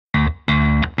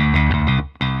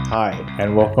Hi,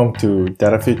 and welcome to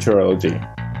Data Futurology.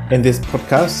 In this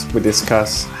podcast, we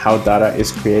discuss how data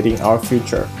is creating our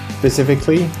future.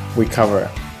 Specifically, we cover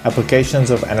applications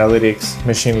of analytics,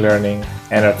 machine learning,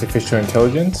 and artificial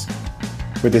intelligence.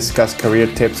 We discuss career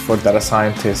tips for data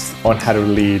scientists on how to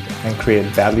lead and create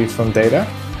value from data,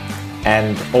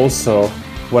 and also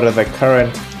what are the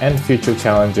current and future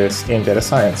challenges in data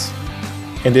science.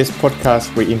 In this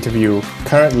podcast, we interview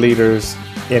current leaders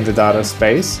in the data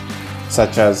space,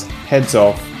 such as heads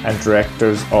of and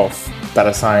directors of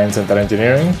data science and data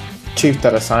engineering, chief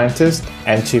data scientists,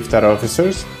 and chief data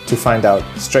officers to find out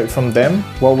straight from them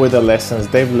what were the lessons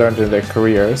they've learned in their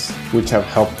careers which have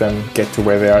helped them get to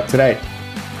where they are today.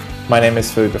 My name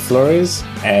is Felipe Flores,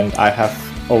 and I have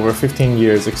over 15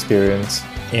 years experience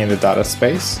in the data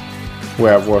space,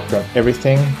 where I've worked on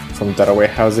everything from data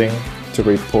warehousing to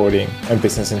reporting and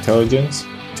business intelligence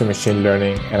to machine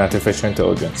learning and artificial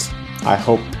intelligence. I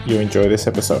hope you enjoy this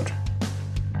episode.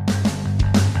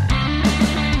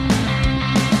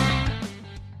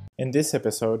 In this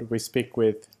episode, we speak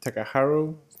with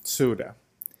Takaharu Tsuda.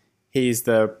 He is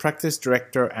the practice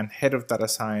director and head of data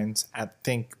science at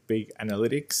Think Big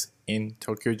Analytics in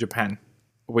Tokyo, Japan.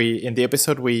 In the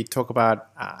episode, we talk about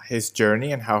his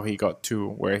journey and how he got to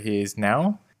where he is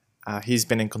now. He's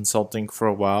been in consulting for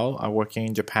a while, working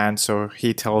in Japan, so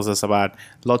he tells us about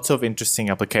lots of interesting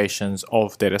applications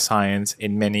of data science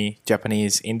in many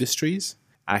Japanese industries.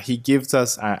 He gives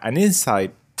us an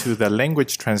insight to the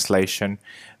language translation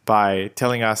by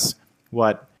telling us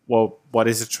what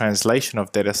is a translation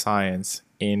of data science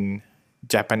in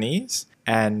Japanese,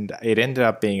 and it ended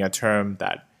up being a term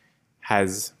that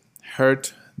has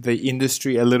hurt the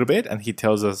industry a little bit, and he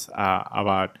tells us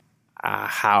about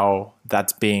how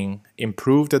that's being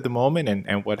improved at the moment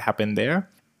and what happened there.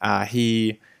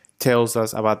 He tells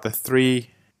us about the three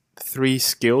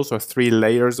skills or three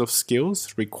layers of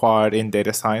skills required in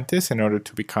data scientists in order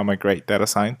to become a great data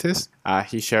scientist.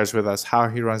 He shares with us how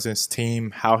he runs his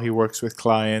team, how he works with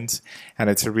clients, and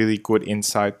it's a really good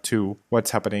insight to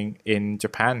what's happening in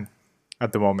Japan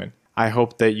at the moment. I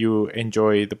hope that you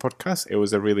enjoy the podcast. It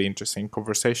was a really interesting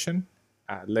conversation.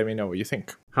 Let me know what you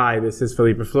think. Hi, this is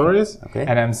Felipe Flores,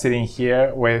 and I'm sitting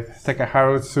here with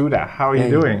Takaharu Tsuda. How are you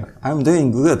doing? I'm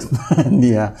doing good.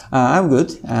 I'm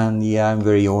good, and I'm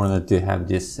very honored to have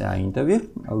this interview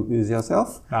with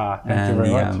yourself. Thank you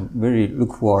very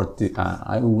much.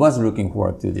 I was looking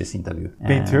forward to this interview.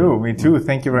 Me too.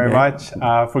 Thank you very much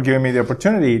for giving me the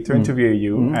opportunity to interview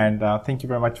you, and thank you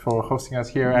very much for hosting us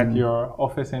here at your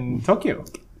office in Tokyo.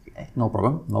 No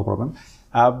problem.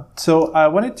 So I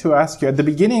wanted to ask you, at the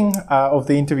beginning of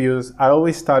the interviews, I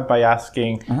always start by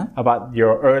asking about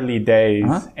your early days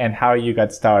and how you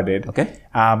got started. Okay.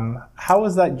 How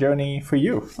was that journey for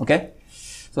you? Okay.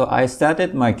 So I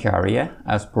started my career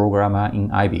as programmer in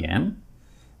IBM.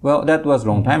 Well, that was a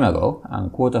long time ago, a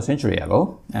quarter century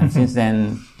ago. And since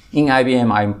then, in IBM,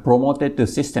 I'm promoted to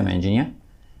system engineer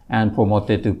and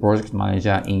promoted to project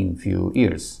manager in few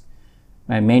years.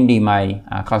 Mainly my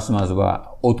customers were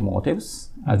automotives.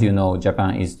 As you know,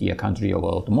 Japan is the country of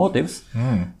automotives.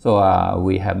 So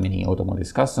we have many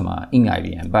automotive customers in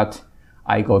IBM, but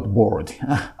I got bored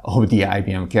of the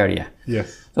IBM career.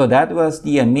 Yes. So that was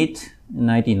the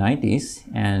mid-1990s,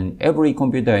 and every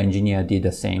computer engineer did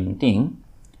the same thing.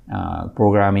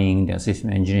 Programming, the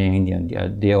system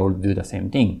engineering, they all do the same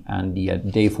thing, and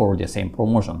they follow the same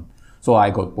promotion. So I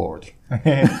got bored.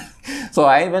 So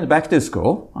I went back to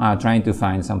school, trying to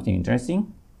find something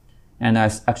interesting. And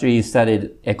I actually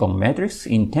studied econometrics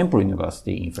in Temple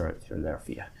University in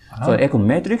Philadelphia. So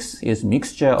econometrics is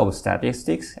mixture of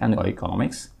statistics and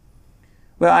economics.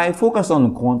 Well, I focused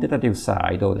on quantitative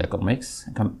side of the economics.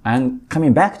 And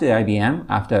coming back to IBM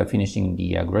after finishing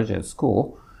the graduate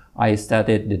school, I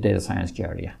started the data science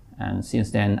career. And since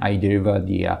then, I delivered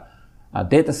the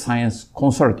data science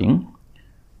consulting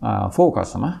for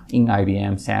customer in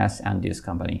IBM, SAS, and this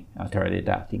company,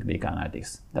 Teradata, Think Big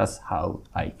Analytics. That's how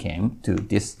I came to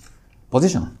this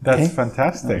position. That's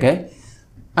fantastic. Okay.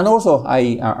 And also,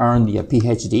 I earned a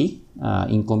PhD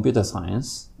in computer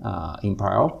science in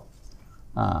parallel,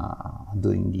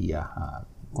 doing the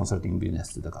consulting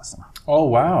business to the customer. Oh,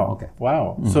 wow. Okay.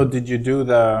 Wow. So did you do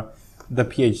the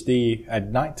PhD at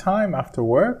nighttime after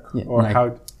work? Yeah, or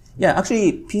how? Yeah,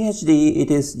 actually, PhD, it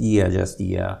is just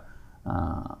the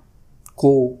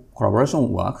co-collaboration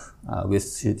work with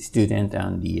student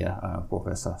and the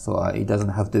professor. So it doesn't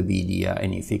have to be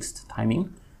any fixed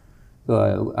timing.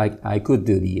 So I could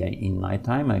do in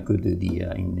nighttime. I could do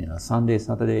in Sunday,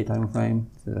 Saturday time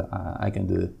frame. So I can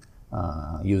do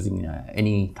using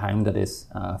any time that is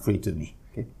free to me.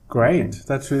 Okay. Great.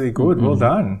 That's really good. Well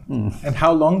done. And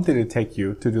how long did it take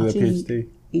you to do Actually, the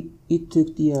PhD? It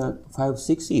took the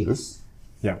 5-6 years.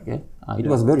 Yeah. Okay. It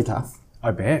was very tough.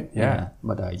 I bet. Yeah.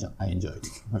 But I enjoyed it.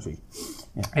 Actually.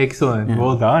 Excellent.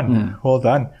 Well done. Well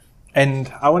done.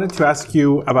 And I wanted to ask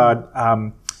you about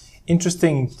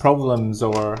interesting problems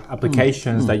or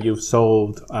applications that you've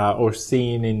solved or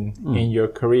seen in your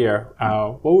career.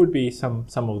 What would be some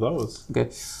of those? Okay.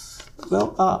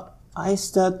 Well, I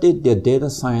started the data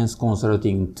science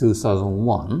consulting in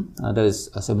 2001. That is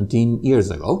 17 years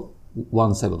ago.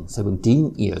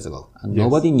 17 years ago. And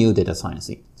nobody knew data science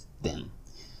then.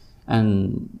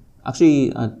 And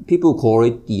actually, people call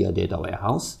it the data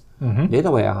warehouse. Data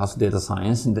warehouse, data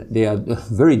science, they are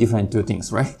very different two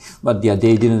things, right? But they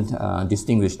didn't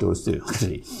distinguish those two,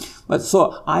 actually. But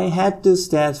so I had to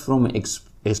start from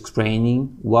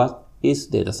explaining what is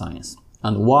data science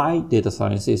and why data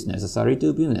science is necessary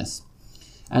to business.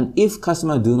 And if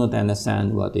customers do not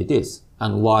understand what it is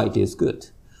and why it is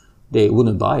good, they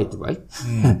wouldn't buy it, right?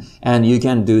 And you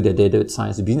can do the data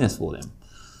science business for them.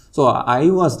 So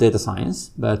I was data science,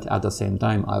 but at the same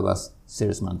time, I was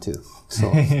salesman too. So,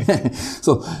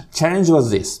 so challenge was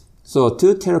this. So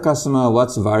to tell customer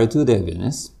what's value to their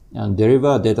business and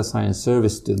deliver data science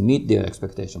service to meet their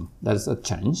expectation. That is a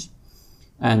challenge.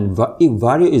 And if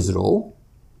value is low,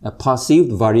 a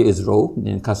perceived value is low,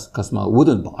 then customer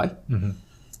wouldn't buy.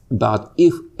 But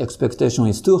if expectation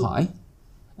is too high,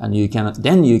 and you cannot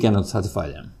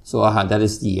satisfy them. So that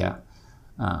is the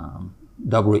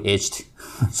double-edged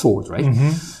sword, right?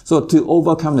 So to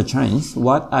overcome the challenge,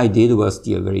 what I did was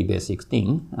the very basic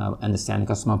thing: understand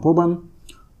customer problem,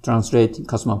 translate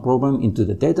customer problem into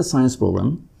the data science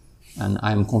problem, and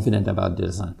I'm confident about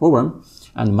data science problem,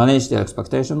 and manage their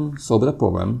expectation, solve the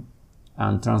problem,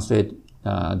 and translate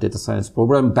data science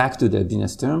problem back to the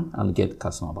business term and get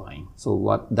customer buying. So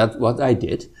what I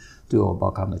did to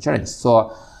overcome the challenge.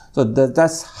 So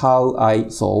that's how I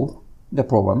solve the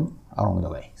problem along the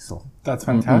way. So that's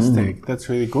fantastic. That's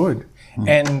really good.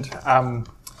 And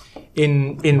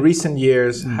in recent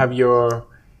years, have your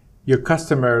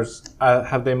customers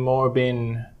have they more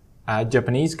been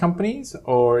Japanese companies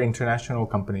or international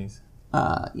companies?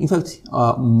 In fact,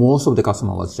 most of the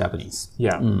customer was Japanese.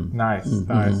 Yeah, nice.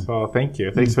 Well, thank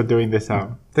you. Thanks for doing this.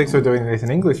 Thanks for doing this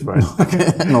in English for us.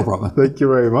 No problem. Thank you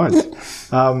very much.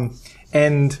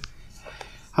 And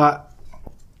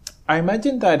I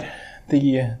imagine that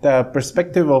the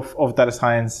perspective of data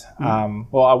science.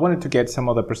 Well, I wanted to get some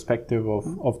of the perspective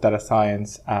of data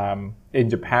science in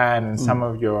Japan and some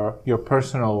of your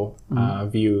personal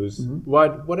views.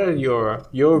 What are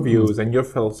your views and your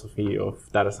philosophy of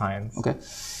data science? Okay,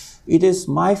 it is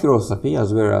my philosophy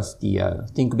as well as the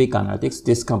Think Big Analytics.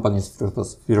 This company's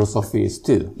philosophy is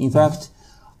too. In fact,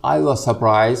 I was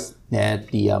surprised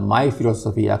that my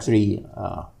philosophy actually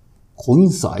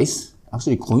coincides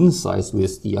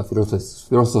with the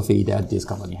philosophy that this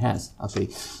company has, actually.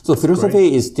 So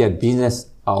philosophy is the business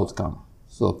outcome.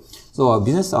 So a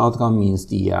business outcome means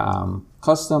the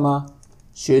customer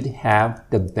should have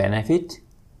the benefit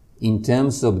in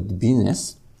terms of the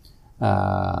business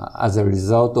as a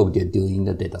result of their doing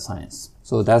the data science.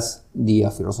 So that's the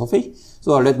philosophy.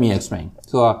 So let me explain.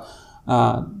 So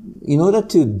in order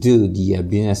to do the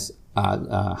business,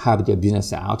 have the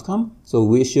business outcome, so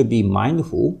we should be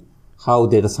mindful how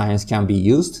data science can be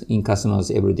used in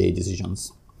customers' everyday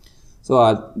decisions.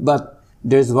 So, but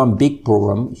there's one big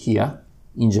problem here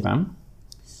in Japan.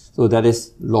 So that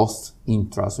is lost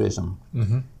in translation.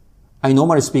 I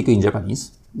normally speak in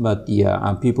Japanese, but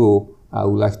people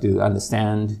would like to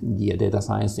understand the data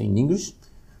science in English.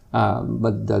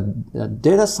 But the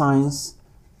data science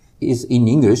is in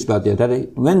English, but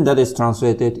when that is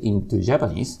translated into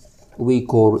Japanese, we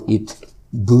call it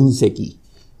bunseki.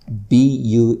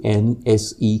 bunseki,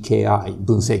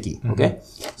 bunseki, okay?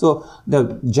 So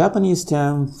the Japanese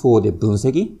term for the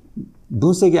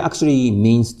bunseki actually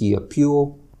means the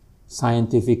pure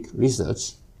scientific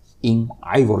research in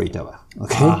ivory tower,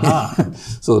 okay?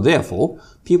 So therefore,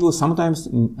 people sometimes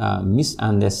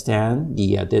misunderstand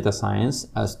the data science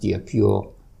as the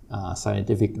pure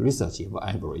scientific research in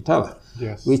ivory tower,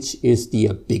 which is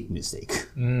the big mistake.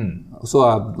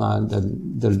 So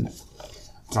the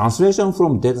translation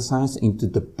from data science into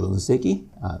the bunseki,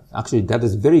 actually that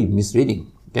is very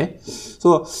misleading, okay?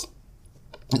 So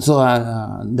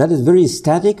that is very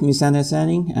static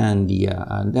misunderstanding, and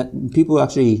that people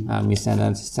actually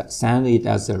misunderstand it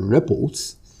as a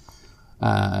reports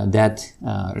that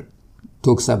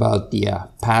talks about the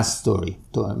past story,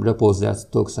 reports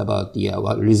that talks about the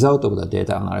result of the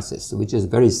data analysis, which is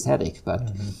very static.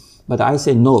 But I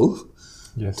say no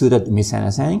to that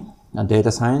misunderstanding.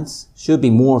 data science should be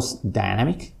more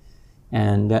dynamic,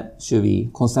 and that should be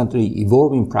constantly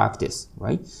evolving practice,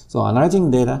 right? So analyzing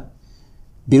data,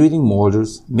 building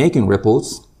models, making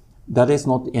reports, that is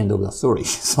not the end of the story.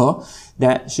 So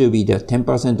that should be the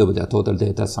 10% of the total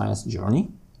data science journey.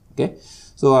 Okay.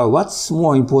 So what's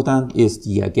more important is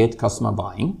the get customer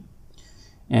buying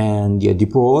and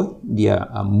deploy the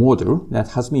model that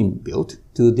has been built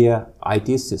to their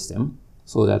IT system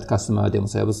so that customer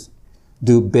themselves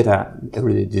do better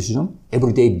everyday decision.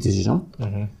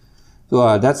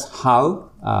 So that's how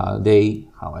they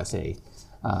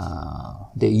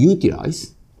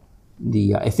utilize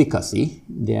the efficacy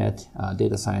that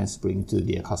data science bring to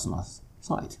their customers'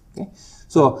 side. Okay,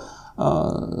 so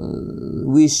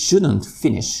we shouldn't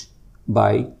finish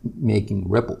by making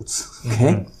reports.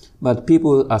 Okay, but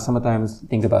people sometimes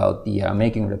think about the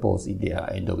making reports in the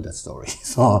end of the story.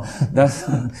 So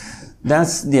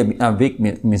that's the big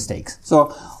mistake.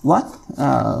 So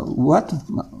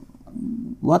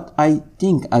what I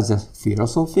think as a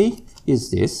philosophy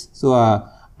is this. So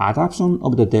adoption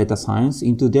of the data science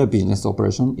into their business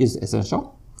operation is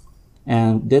essential.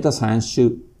 And data science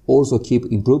should also keep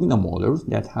improving the models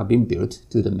that have been built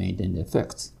to the maintain the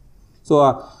effects.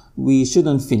 So we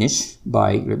shouldn't finish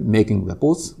by making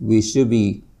reports. We should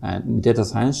be, data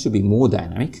science should be more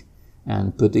dynamic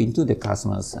and put into the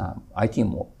customers' IT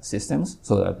systems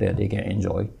so that they can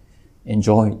enjoy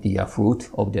the fruit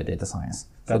of their data science.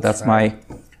 So that's right.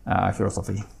 My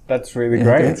philosophy. That's really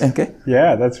great. Okay.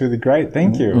 Yeah, that's really great.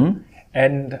 Thank you.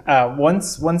 And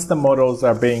once the models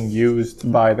are being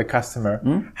used by the customer,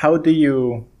 how do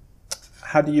you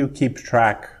keep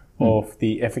track of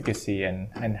the efficacy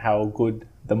and how good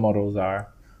the models are?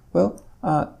 Well,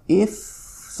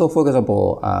 for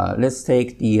example, let's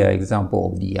take the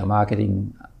example of the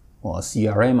marketing or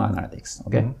CRM analytics.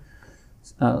 Okay.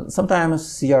 Sometimes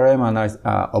CRM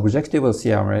objective of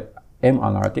CRM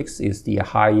analytics is the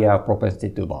higher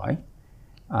propensity to buy,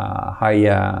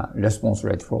 higher response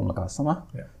rate from the customer.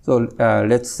 Yeah. So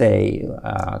let's say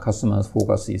customers'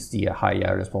 focus is the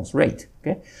higher response rate.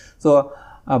 Okay, so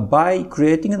by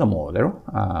creating the model,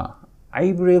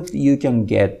 I believe you can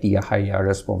get the higher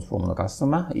response from the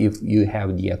customer if you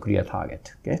have the clear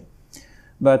target. Okay,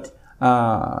 but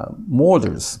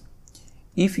models.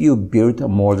 If you build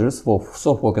models for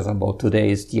example,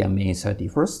 today is the May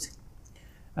 31st.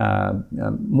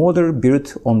 Model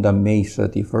built on the May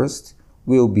 31st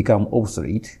will become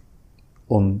obsolete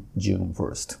on June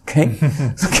 1st. Okay,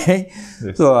 okay.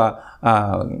 Yes. So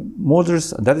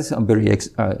models, that is a very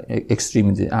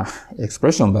extreme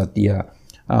expression, but the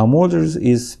models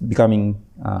is becoming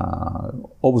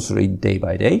obsolete day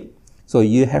by day. So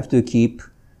you have to keep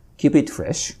it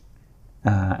fresh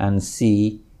and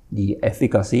see the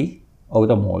efficacy of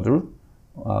the model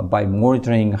by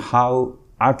monitoring how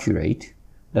accurate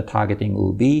the targeting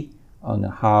will be and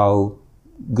how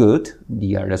good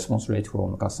the response rate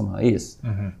from the customer is.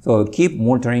 So keep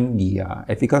monitoring the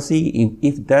efficacy.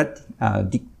 If that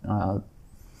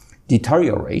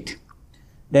deteriorate,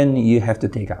 then you have to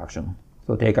take action.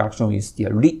 So take action is the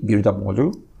rebuild the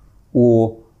model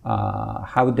or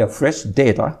have the fresh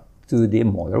data to the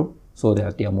model so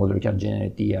that the model can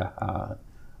generate the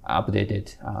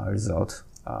updated result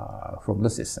from the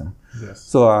system. Yes.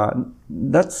 So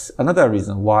that's another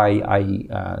reason why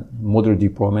model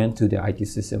deployment to the IT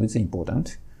system is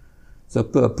important. So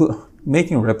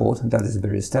making a report that is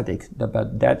very static,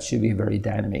 but that should be very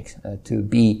dynamic to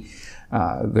be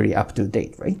very up to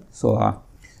date, right? So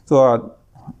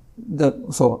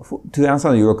to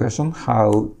answer your question,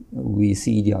 how we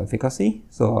see the efficacy.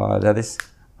 So that is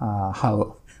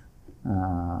how.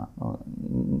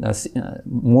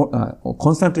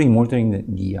 Constantly monitoring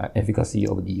the efficacy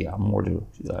of the model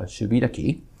should be the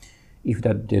key. If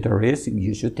that deteriorates,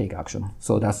 you should take action.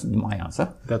 So that's my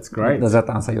answer. That's great. Does that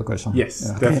answer your question? Yes,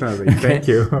 definitely. Thank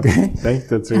you.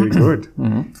 That's really good.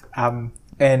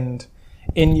 And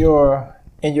in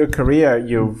your career,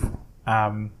 you've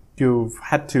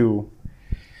had to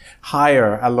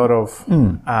hire a lot of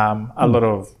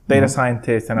data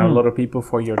scientists and a lot of people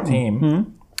for your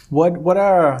team. What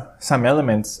are some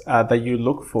elements that you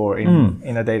look for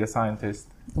in a data scientist?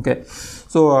 Okay,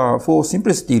 so for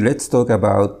simplicity, let's talk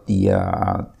about the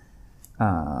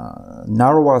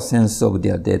narrower sense of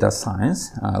the data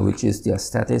science, which is the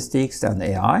statistics and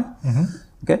AI.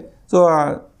 Okay,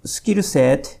 so skill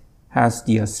set has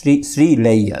the three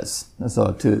layers.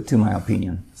 So to my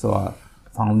opinion, so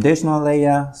foundational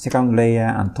layer, second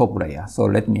layer, and top layer. So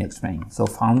let me explain. So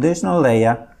foundational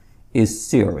layer is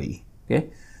theory. Okay.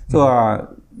 So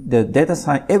the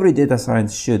every data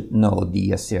science should know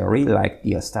the theory like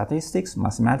the statistics,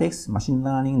 mathematics, machine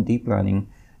learning, deep learning,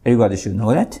 everybody should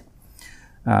know that.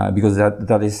 Because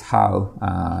that is how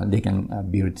they can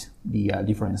build the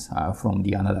difference from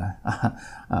the another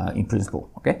in principle.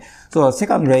 Okay, so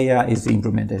second layer is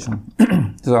implementation.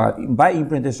 So by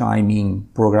implementation I mean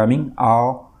programming.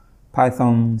 R,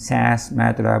 Python, SAS,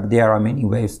 MATLAB. There are many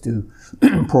ways to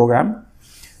program,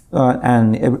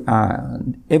 and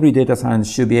every data science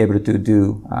should be able to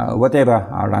do whatever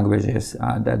languages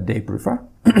that they prefer.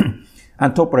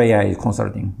 And top layer is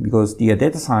consulting, because the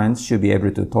data science should be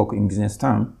able to talk in business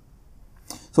terms.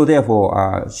 So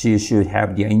therefore, she should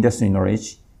have the industry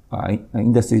knowledge,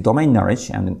 industry domain knowledge,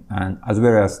 and as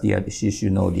well as she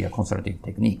should know the consulting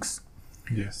techniques.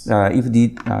 Yes. If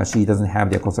she doesn't have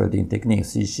the consulting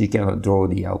techniques, she cannot draw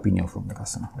the opinion from the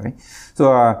customer. Right?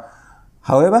 So,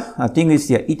 however, I think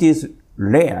it is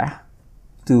rare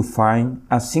to find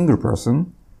a single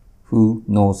person who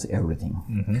knows everything.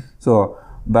 Mm-hmm. So.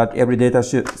 But every data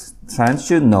science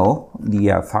should know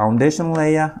the foundation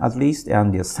layer at least,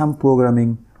 and some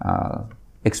programming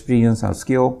experience or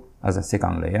skill as a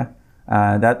second layer.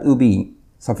 That will be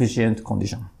sufficient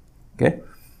condition. Okay,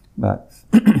 but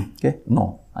okay,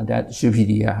 no, that should be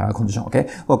the condition. Okay,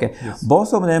 okay. Yes.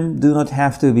 Both of them do not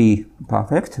have to be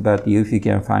perfect, but if you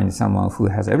can find someone who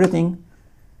has everything,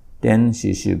 then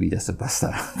she should be the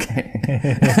superstar.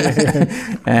 Okay,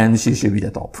 and she should be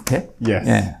the top. Okay. Yes.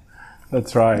 Yeah.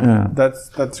 That's right. Yeah.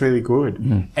 That's really good.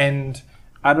 And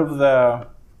out of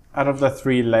the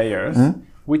three layers,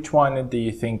 which one do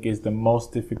you think is the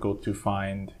most difficult to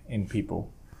find in people?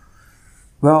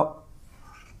 Well,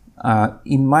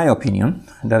 in my opinion,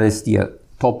 that is the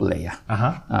top layer,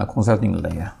 consulting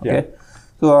layer. Okay, Yeah.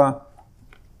 So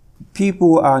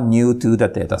people are new to the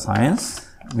data science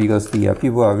because the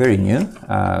people are very new.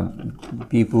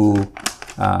 People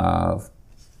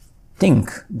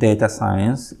think data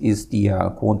science is the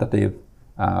quantitative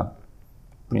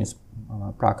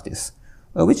practice,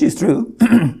 which is true.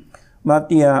 But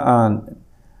the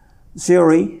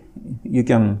theory you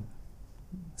can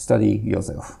study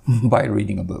yourself by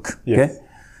reading a book. Yes. Okay,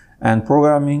 and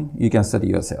programming you can study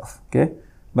yourself. Okay,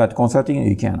 but consulting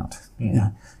you cannot.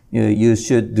 Yeah. You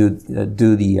should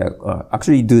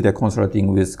actually do the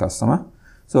consulting with customer,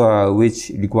 so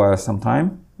which requires some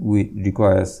time.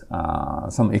 Requires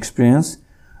some experience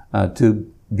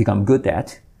to become good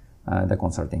at the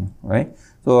consulting, right?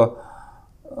 So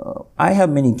I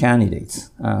have many candidates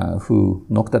who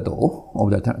knock the door of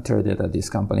the Teradata, this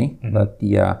company, but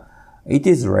it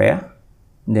is rare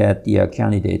that the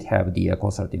candidate have the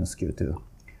consulting skill too.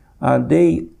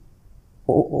 They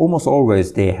almost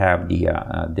always they have the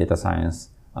data science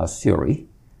theory.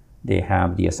 They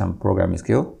have some programming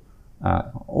skill.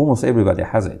 Almost everybody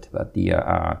has it, but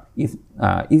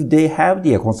if they have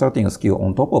the consulting skill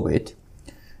on top of it,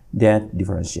 that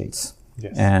differentiates.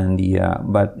 Yes. And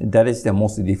but that is the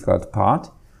most difficult part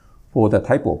for the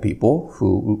type of people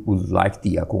who would like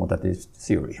the quantitative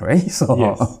theory, right? So,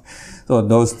 yes. So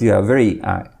those two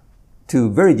are two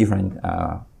very different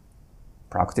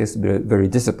practice, very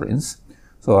disciplines.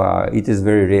 So it is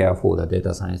very rare for the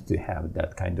data science to have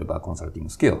that kind of a consulting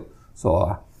skill.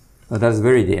 So. That's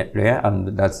very rare,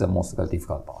 and that's the most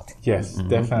difficult part. Yes,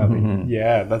 definitely.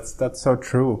 Yeah, that's so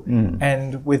true.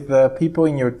 And with the people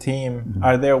in your team,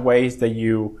 are there ways that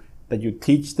you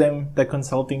teach them the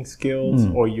consulting skills,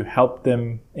 or you help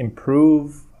them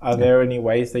improve? Are there any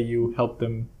ways that you help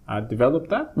them develop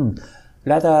that?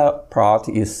 Latter part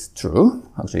is true,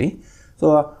 actually.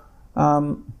 So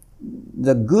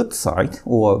the good side,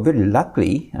 or very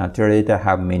luckily, Teradata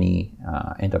have many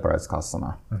enterprise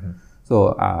customers.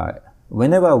 So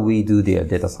whenever we do the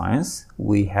data science,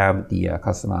 we have the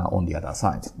customer on the other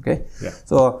side. Okay. Yeah.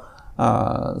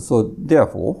 So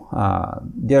therefore,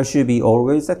 there should be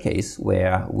always a case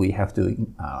where we have to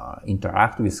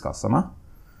interact with customer,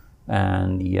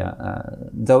 and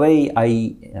the way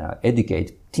I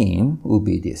educate team would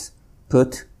be this: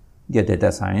 put the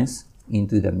data science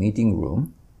into the meeting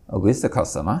room with the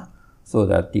customer, so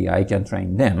that I can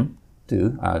train them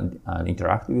to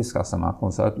interact with customer,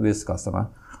 consult with customer.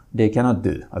 They cannot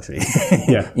do actually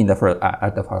in the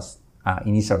at the first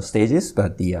initial stages,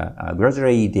 but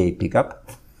gradually they pick up,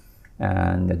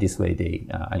 and this way they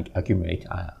accumulate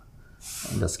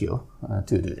the skill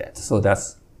to do that. So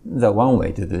that's the one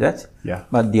way to do that. Yeah.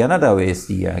 But the another way is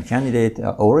the candidate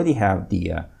already have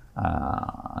the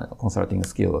consulting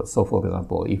skill. So for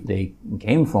example, if they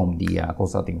came from the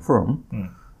consulting firm,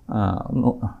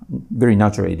 very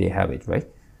naturally they have it, right?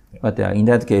 Yeah. But in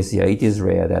that case, it is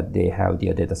rare that they have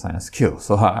the data science skill.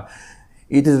 So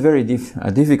it is very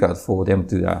difficult for them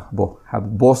to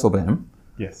have both of them.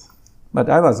 Yes. But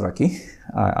I was lucky.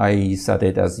 I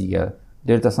started as the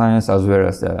data science as well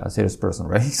as the salesperson,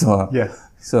 right? So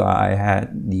so I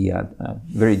had the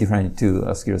very different two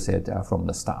skill set from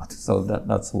the start. So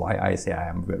that's why I say I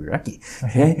am very lucky.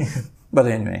 Okay, but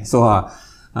anyway, so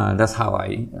that's how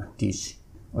I teach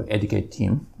or educate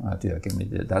team to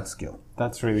accumulate that skill.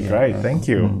 That's really great. Thank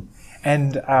you.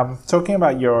 And talking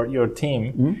about your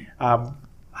team,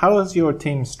 how is your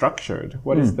team structured?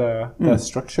 What is the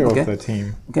structure of the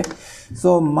team? Okay,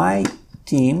 so my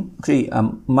team, actually,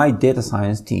 my data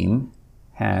science team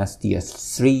has the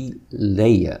 3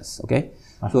 layers. Okay,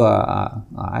 so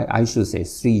I should say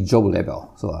 3 job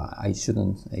level. So I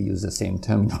shouldn't use the same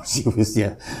terminology with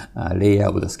the layer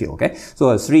of the skill. Okay,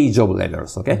 so 3 job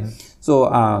levels. Okay, so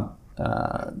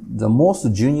the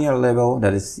most junior level,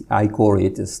 that is, I call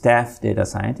it staff data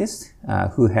scientist,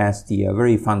 who has the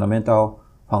very fundamental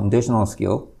foundational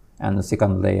skill, and the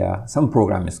second layer, some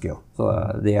programming skill.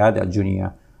 So they are the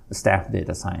junior staff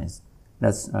data science.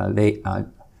 That's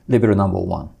level number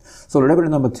 1. So level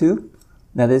number 2,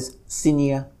 that is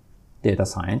senior data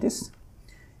scientist,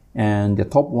 and the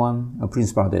top one, a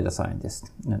principal data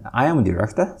scientist. And I am a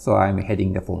director, so I'm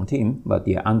heading the full team, but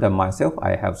under myself,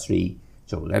 I have 3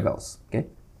 job levels. Okay,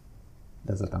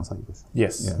 does that answer your question?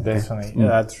 Yes, definitely. Okay.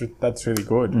 Yeah, that's really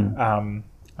good.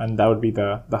 And that would be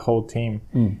the whole team.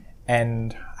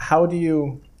 And how do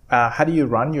you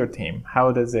run your team?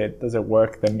 How does it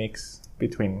work, the mix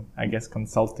between, I guess,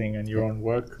 consulting and your own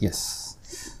work? Yes.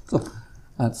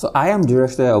 So I am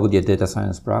director of the data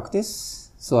science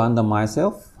practice. So under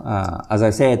myself, as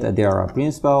I said, there are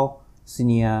principal,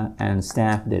 senior, and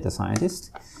staff data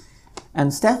scientists.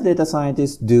 And staff data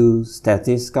scientists do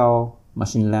statistical,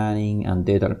 machine learning, and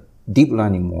deep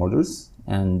learning models,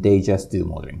 and they just do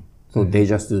modeling. So they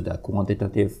just do the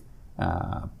quantitative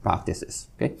practices.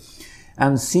 Okay,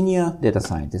 and senior data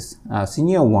scientists,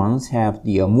 senior ones have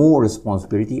the more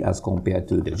responsibility as compared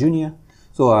to the junior.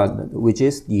 So which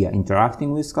is the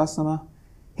interacting with customer,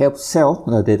 help sell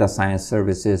the data science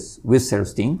services with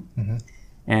sales team.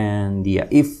 And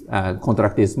if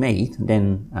contract is made,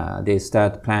 then they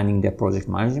start planning their project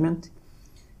management,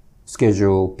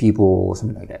 schedule people,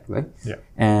 something like that, right? Yeah.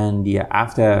 And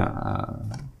after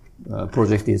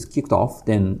project is kicked off,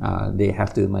 then they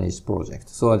have to manage the project.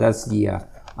 So that's the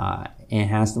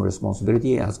enhanced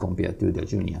responsibility as compared to the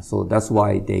junior. So that's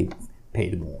why they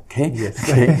paid more. Okay. Yes.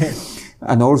 Okay.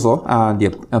 And also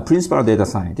the principal data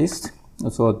scientist.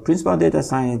 So principal data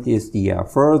scientist, the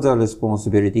further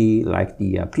responsibility like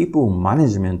the people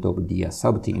management of the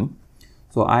sub-team.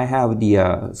 So I have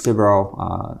the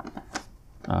several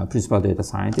principal data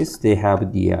scientists. They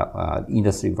have the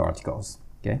industry verticals.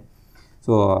 Okay.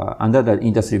 So under the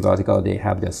industry vertical, they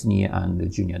have the senior and the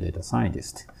junior data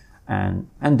scientist. And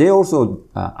they also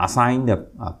assign the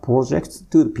projects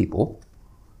to the people.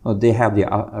 They have the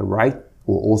right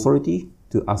or authority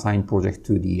to assign projects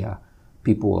to the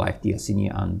people like the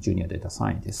senior and junior data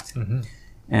scientists.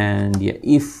 And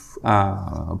if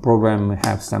program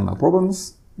have some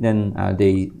problems, then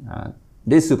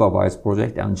they supervise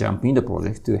project and jump in the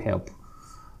project to help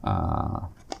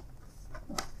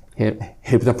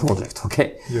the project.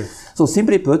 Okay. Yes. So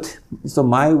simply put, so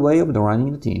my way of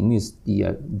running the team is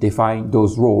define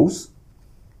those roles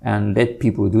and let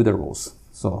people do the roles.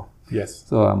 So yes.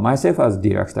 So myself as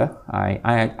director,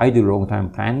 I do long-term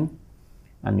planning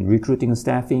and recruiting,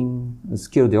 staffing,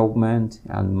 skill development,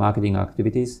 and marketing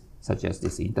activities such as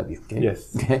this interview. Okay?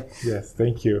 Yes. Okay. Yes.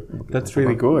 Thank you. That's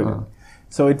really good.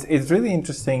 So it's really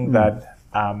interesting that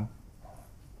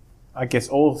I guess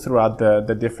all throughout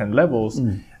the different levels,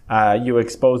 you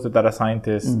expose the data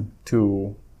scientists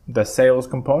to the sales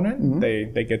component.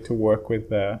 They get to work with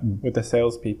the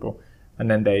salespeople, and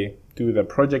then they do the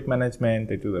project management.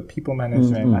 They do the people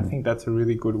management. I think that's a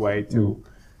really good way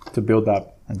to build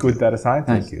up good data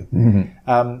scientists. Thank you.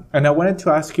 And I wanted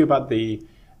to ask you about the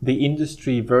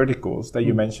industry verticals that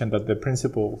you mentioned that the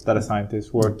principal data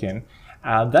scientists work in.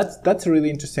 That's a really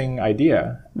interesting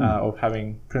idea of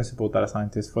having principal data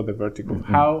scientists for the vertical.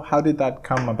 How did that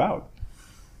come about?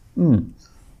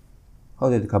 How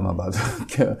did it come about?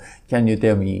 Can you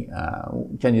tell me?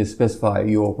 Can you specify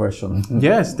your question?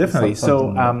 Yes, definitely.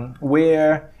 So,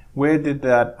 where did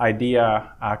that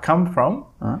idea come from,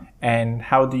 and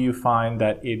how do you find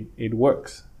that it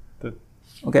works?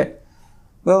 Okay.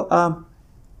 Well,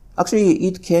 actually,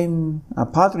 it came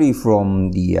partly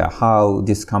from the how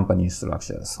this company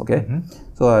structures. Okay.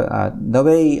 So the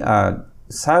way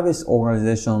service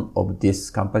organization of this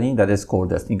company, that is called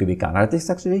the Think Big Analytics,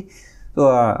 actually. So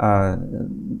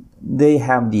they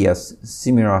have the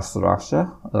similar structure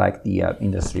like the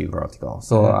industry vertical.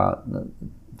 So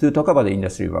to talk about the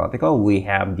industry vertical, we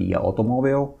have the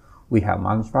automobile, we have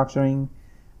manufacturing,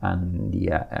 and the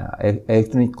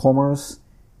electronic commerce,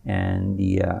 and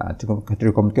the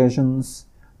telecommunications,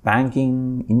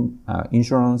 banking,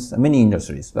 insurance, many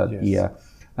industries. But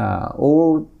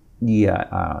all the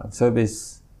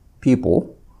service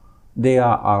people, they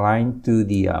are aligned to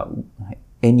the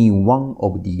any one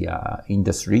of the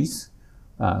industries,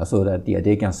 so that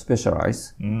they can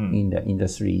specialize in the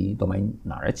industry domain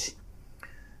knowledge.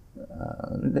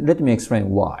 Let me explain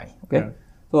why. Okay,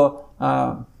 so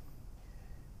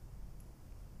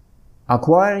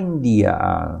acquiring the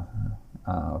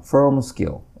firm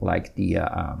skill like the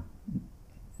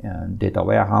data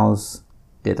warehouse,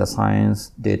 data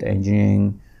science, data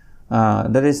engineering,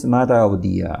 that is matter of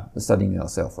the studying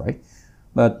yourself, right?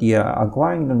 But the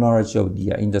acquiring the knowledge of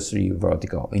the industry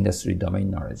vertical, industry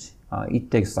domain knowledge, it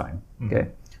takes time. Okay,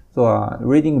 so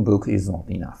reading a book is not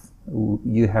enough.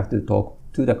 You have to talk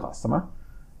to the customer,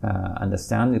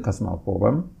 understand the customer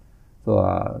problem.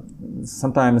 So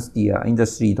sometimes the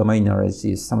industry domain knowledge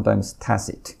is sometimes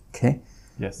tacit. Okay,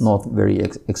 not very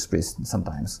explicit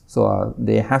sometimes. So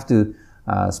they have to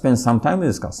spend some time with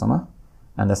this customer,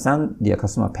 understand their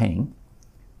customer pain,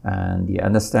 and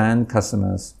understand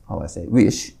customers, how I say,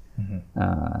 wish,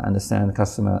 understand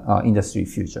customer industry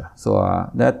future. So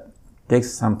that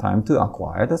takes some time to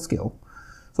acquire the skill.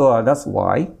 So that's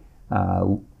why,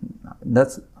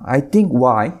 I think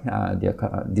why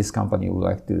this company would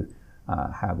like to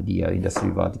have the industry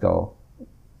vertical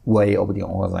way of the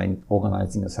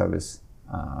organizing the service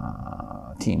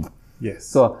team. Yes.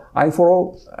 So I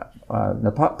follow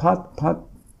the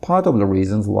part of the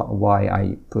reasons why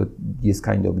I put this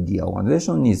kind of the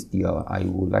organization is I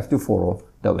would like to follow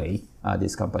the way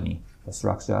this company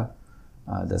structure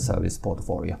the service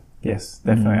portfolio. Yes,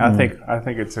 definitely. I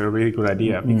think it's a really good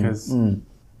idea because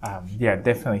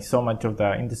definitely so much of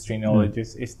the industry knowledge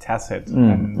is tacit,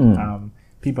 and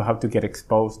people have to get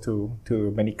exposed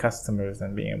to many customers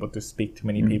and being able to speak to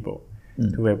many people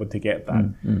to be able to get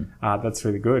that. That's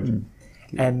really good.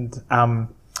 And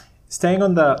staying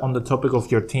on the topic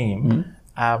of your team,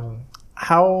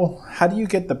 how do you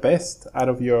get the best out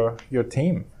of your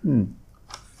team?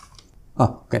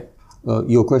 Okay.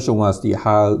 Your question was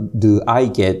how do I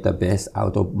get the best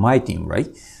out of my team, right?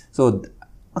 So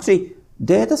actually,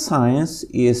 data science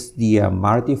is the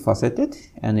multifaceted,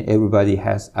 and everybody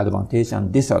has advantage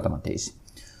and disadvantage.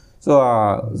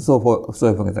 So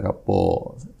for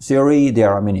example, theory,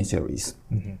 there are many theories.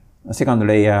 Second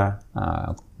layer,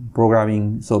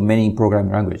 programming, so many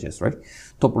programming languages, right?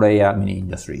 Top layer, many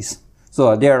industries.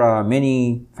 So there are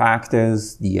many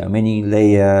factors, many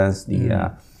layers,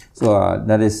 so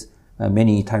that is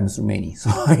many times many. So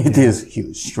it is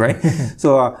huge, right?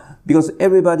 So because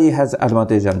everybody has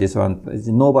advantage and disadvantage,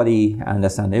 nobody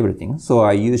understands everything. So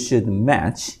you should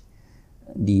match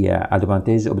the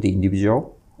advantage of the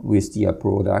individual with the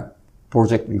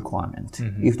project requirement.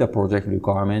 If the project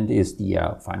requirement is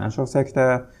the financial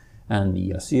sector and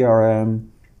the CRM,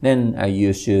 then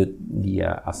you should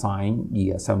assign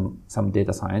some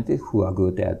data scientists who are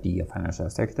good at the financial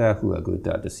sector, who are good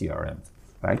at the CRM,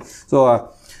 right?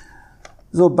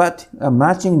 But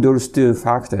matching those two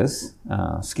factors,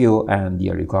 skill and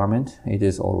the requirement, it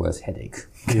is always headache.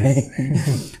 Okay?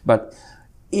 But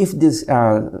if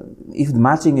the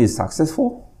matching is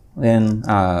successful, then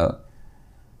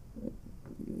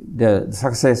the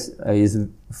success is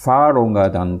far longer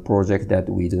than project that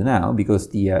we do now, because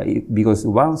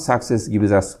one success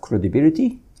gives us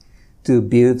credibility to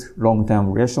build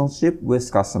long-term relationship with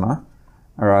customer,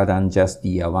 rather than just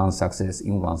the one success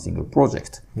in one single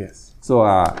project. Yes. So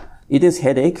it is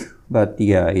headache, but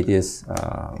it is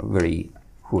very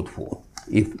fruitful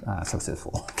if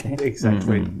successful. Okay.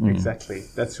 Exactly.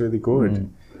 That's really good.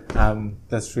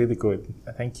 That's really good.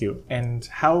 Thank you. And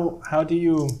how do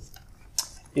you,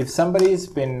 if somebody's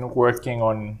been working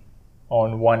on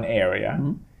one area,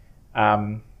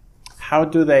 how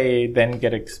do they then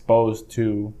get exposed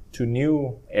to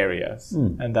new areas?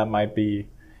 And that might be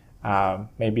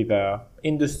maybe the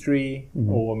industry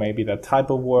or maybe the type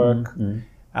of work.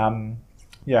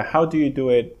 How do you do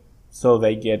it so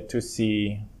they get to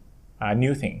see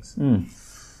new things?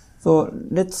 So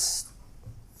let's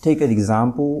take an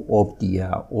example of the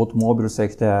automobile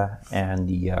sector and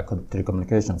the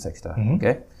telecommunication sector.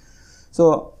 Okay,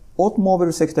 so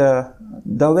automobile sector,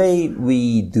 the way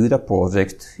we do the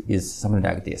project is something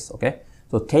like this. Okay,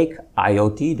 so take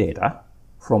IoT data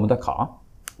from the car,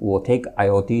 or take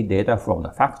IoT data from the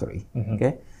factory.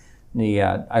 Okay, the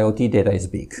IoT data is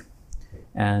big,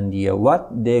 and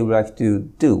what they would like to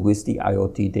do with the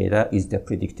IoT data is the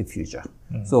predictive future.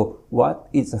 So what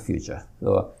is the future?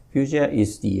 So future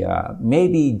is the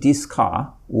maybe this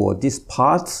car or this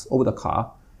parts of the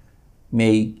car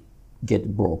may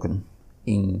get broken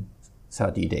in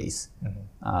 30 days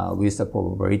with the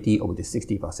probability of the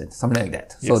 60%, something like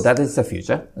that. So that is the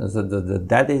future. So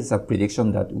that is a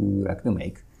prediction that we would like to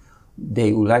make.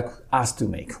 They would like us to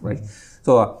make, right?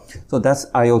 So that's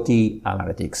IoT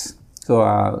analytics. So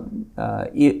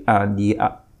the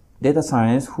data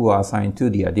science who are assigned to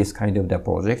this kind of the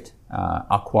project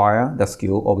acquire the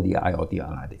skill of the IoT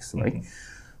analytics, right?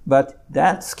 But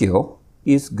that skill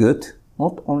is good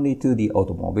not only to the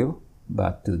automobile,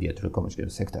 but to the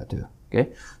telecommunication sector too.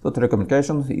 Okay, so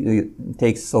telecommunications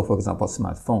takes, so for example,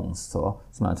 smartphones. So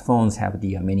smartphones have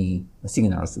the many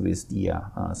signals with the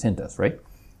sensors, right?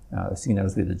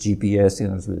 Signals with the GPS,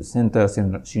 signals with the center,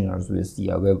 signals with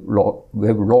the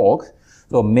web log.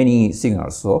 So many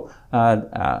signals. So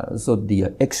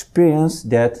the experience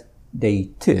that they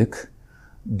took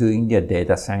doing their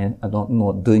data science,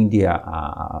 doing their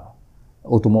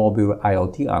automobile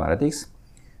IoT analytics,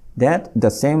 that the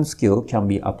same skill can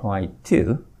be applied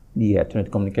to the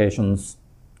telecommunications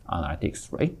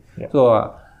analytics, right? Yeah.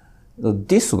 So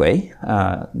this way,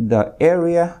 the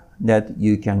area that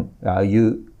you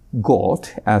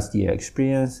got as the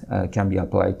experience can be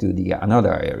applied to the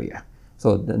another area.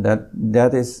 So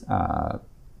that is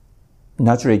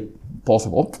naturally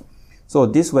possible. So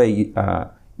this way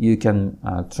you can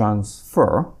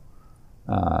transfer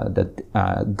that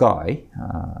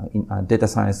data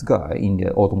science guy in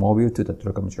the automobile to the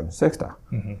telecommunications sector.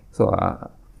 So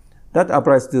that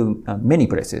applies to many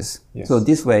places. Yes. So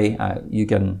this way you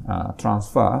can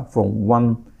transfer from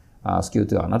one skill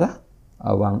to another,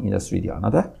 one industry to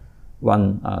another,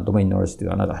 one domain knowledge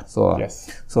to another. So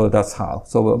so that's how.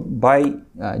 So by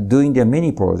doing the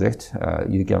many projects,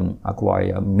 you can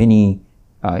acquire many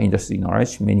industry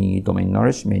knowledge, many domain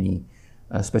knowledge, many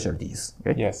specialties.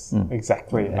 Okay? Yes,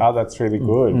 exactly. Oh, that's really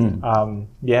good.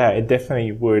 Yeah, it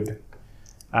definitely would.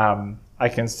 I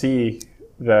can see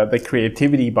the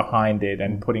creativity behind it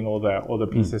and putting all the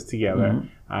pieces together.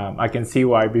 I can see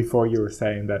why before you were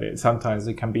saying that sometimes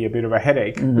it can be a bit of a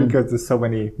headache because there's so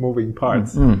many moving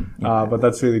parts. But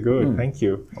that's really good. Thank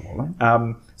you.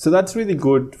 So that's really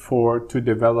good to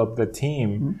develop the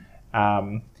team.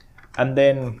 And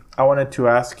then I wanted to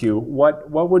ask you,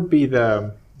 what would be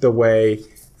the way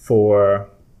for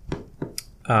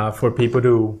people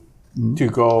to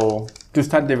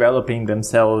start developing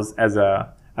themselves as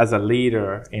a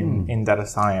leader in data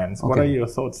science? What are your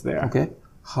thoughts there? Okay,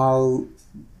 how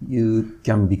you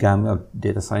can become a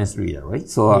data science leader, right?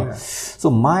 So, so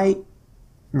my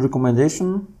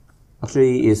recommendation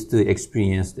actually is to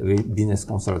experience the business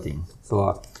consulting.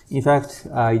 So, in fact,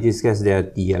 I discussed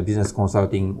that the business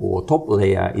consulting or top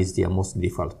layer is the most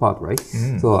difficult part, right?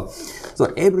 So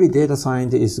every data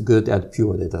scientist is good at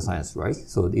pure data science, right?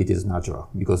 So it is natural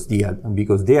because they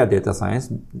are data science,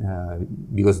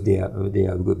 because they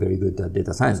are very good at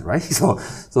data science, right?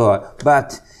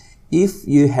 But if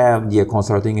you have the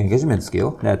consulting engagement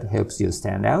skill, that helps you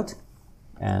stand out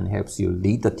and helps you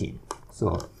lead the team.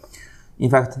 So, in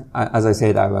fact, as I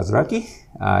said, I was lucky.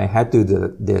 I had to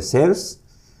do the sales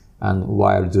and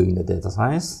while doing the data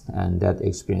science, and that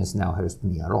experience now helps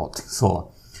me a lot.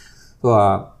 So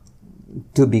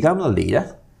to become a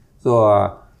leader,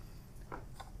 for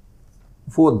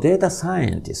data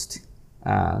scientists,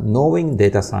 knowing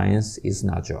data science is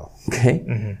natural.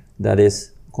 Okay, that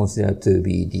is considered to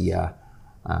be the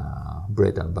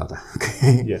bread and butter.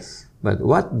 Okay. Yes. But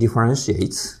what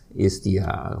differentiates is the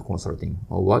consulting,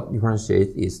 or what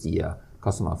differentiates is the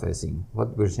customer facing.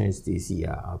 What differentiates is the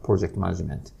project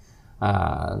management.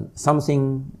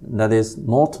 Something that is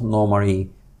not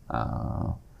normally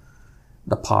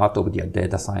the part of the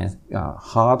data science,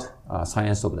 hard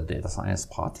science of the data science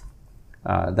part.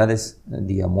 That is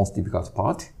the most difficult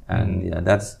part, and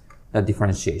that's the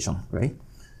differentiation, right?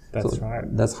 That's right.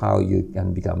 That's how you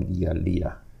can become the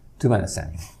leader, to my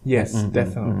understanding. Yes,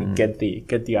 definitely. Get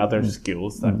the other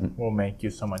skills that will make you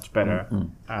so much better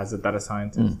as a data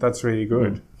scientist. That's really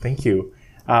good. Thank you.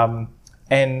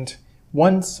 And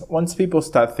once people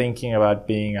start thinking about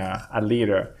being a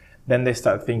leader, then they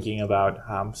start thinking about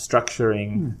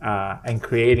structuring and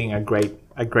creating a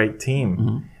great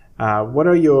team. What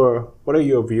are your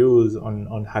views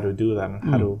on how to do that and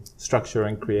how to structure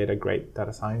and create a great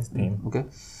data science team? Okay,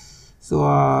 so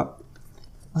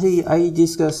I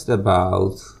discussed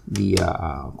about the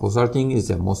consulting is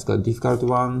the most difficult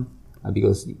one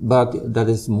but that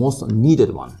is most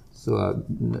needed one. So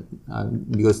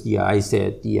because I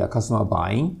said the customer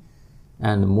buying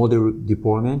and model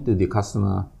deployment to the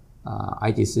customer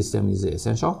IT system is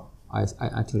essential. I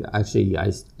think I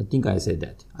said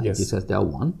that. I discussed that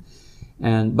one.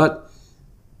 But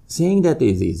saying that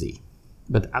is easy.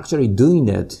 But actually doing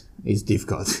that is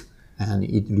difficult and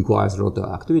it requires a lot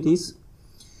of activities.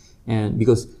 And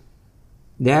because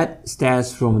that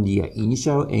starts from the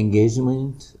initial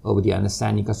engagement of the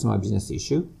understanding customer business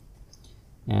issue.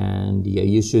 And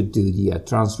you should do the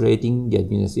translating the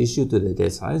business issue to the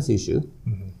data science issue.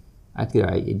 Actually,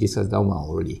 I discussed that one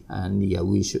already, and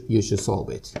you should solve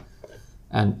it.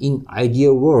 And in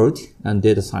ideal world, and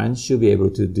data science should be able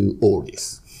to do all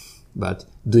this. But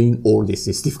doing all this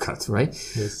is difficult, right?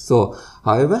 Yes. So,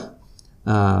 however,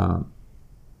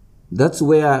 that's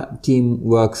where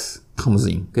teamwork comes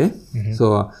in, okay?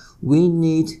 So, we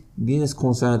need business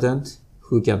consultant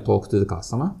who can talk to the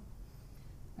customer,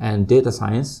 and data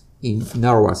science, in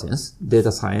narrower sense,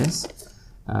 data science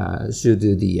should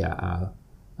do the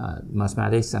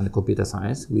mathematics and computer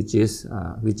science, which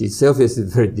itself is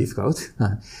very difficult,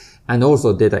 and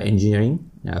also data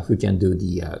engineering, who can do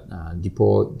the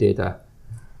deploy data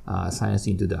science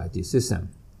into the IT system.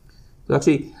 So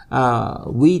actually,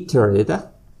 we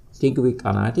Teradata, ThinkBig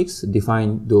Analytics,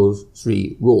 define those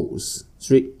three roles.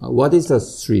 What is the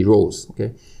three roles?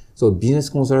 Okay, so business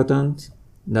consultant,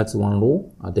 that's one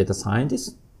role. A data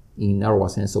scientist, in narrower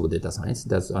sense of data science,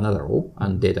 that's another role,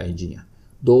 and data engineer.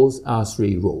 Those are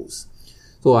three roles.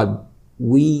 So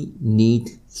we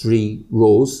need three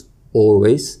roles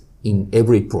always in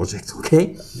every project,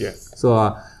 okay? Yes.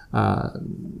 So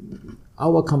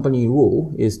our company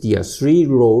rule is the three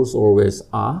roles always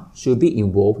should be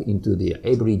involved into the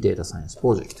every data science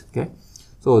project, okay?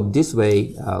 So this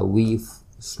way we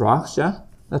structure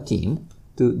the team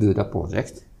to do the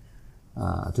project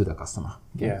to the customer.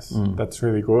 Okay? Yes, that's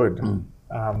really good.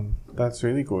 That's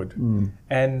really good.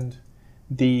 And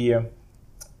the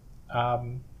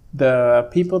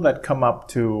people that come up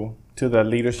to the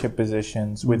leadership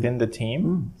positions within the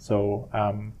team, so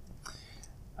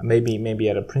maybe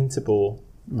at a principal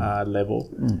level,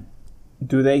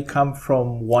 do they come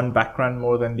from one background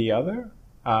more than the other?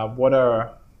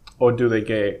 Or do they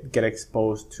get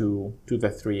exposed to the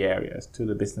three areas, to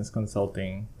the business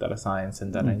consulting, data science,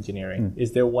 and data engineering?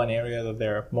 Is there one area that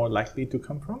they're more likely to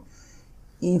come from?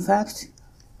 In fact,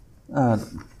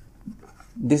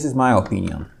 this is my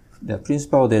opinion. The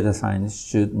principal data science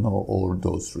should know all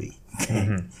those three.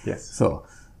 Yes. So,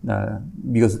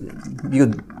 because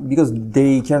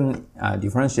they can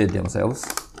differentiate themselves,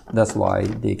 that's why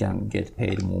they can get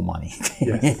paid more money.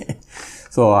 Yes.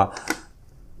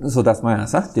 So that's my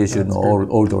answer. They should know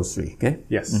all those three. Okay.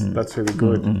 Yes, that's really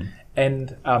good.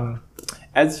 And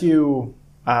as you,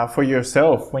 for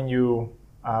yourself, when you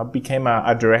became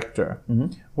a director,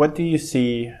 what do you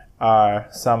see are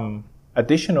some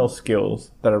additional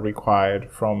skills that are required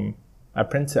from a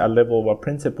level of a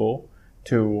principal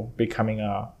to becoming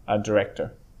a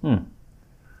director?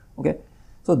 Okay.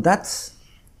 So that's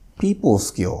people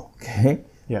skill. Okay.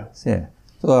 Yeah.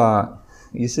 So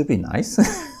you should be nice.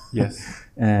 Yes.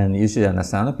 And you should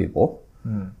understand the people.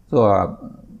 So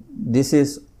this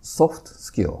is soft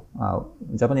skill.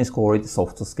 Japanese call it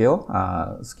soft skill.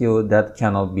 Skill that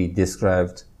cannot be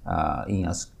described in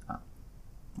a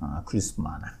crisp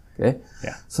manner. Okay.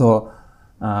 Yeah. So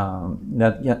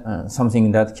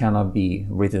something that cannot be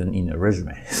written in a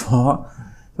resume. So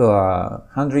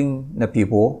handling the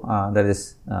people that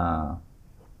is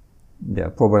the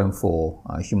problem for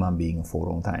a human being for a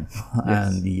long time,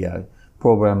 and the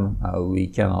problem we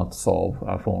cannot solve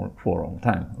for a long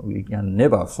time. We can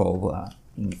never solve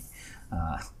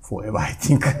forever, I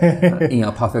think, in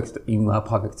a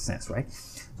perfect sense, right?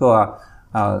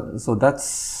 So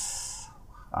that's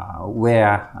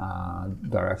where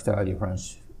director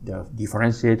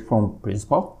differentiate from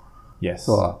principal. Yes.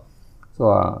 So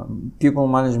people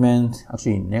management,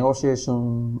 actually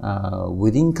negotiation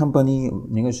within company,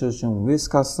 negotiation with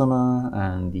customer,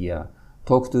 and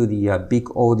talk to the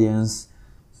big audience.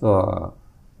 So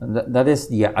that is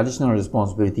the additional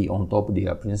responsibility on top of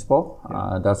the principal.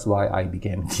 That's why I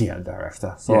became the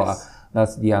director. So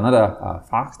that's the another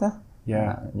factor.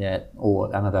 Or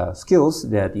another skills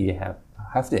that you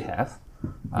have to have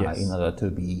in order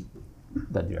to be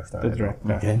the director.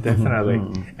 Okay. Definitely.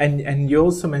 And you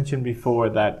also mentioned before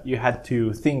that you had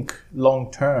to think long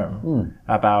term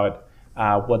about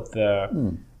what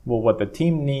the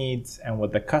team needs and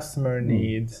what the customer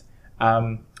needs.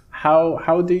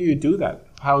 How do you do that?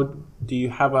 How do you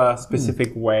have a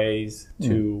specific ways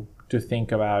to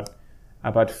think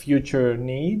about future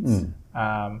needs?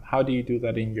 How do you do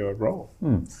that in your role?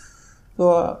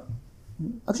 So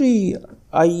actually,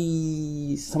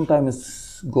 I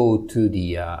sometimes go to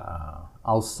the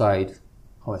outside,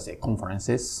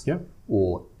 conferences,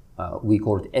 or we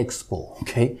call it expo.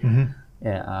 Okay,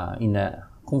 in a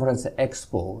conference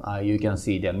expo, you can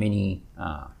see there are many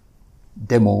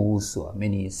demos or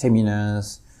many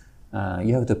seminars.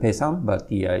 You have to pay some,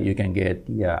 but you can get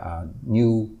the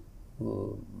new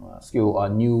skill or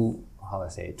new, how I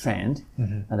say, trend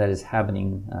that is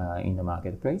happening in the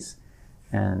marketplace,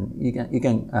 and you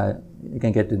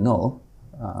can get to know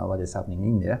what is happening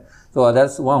in there. So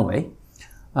that's one way.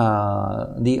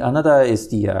 The another is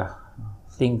the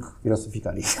think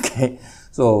philosophically. Okay,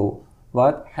 so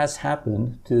what has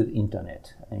happened to the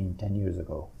internet in 10 years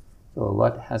ago? So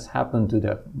what has happened to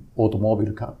the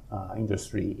automobile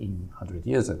industry in 100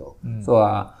 years ago?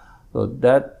 So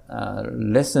that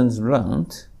lessons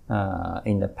learned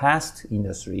in the past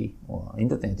industry, or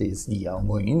internet is the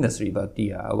ongoing industry, but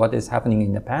what is happening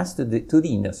in the past to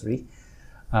the industry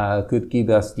could give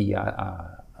us the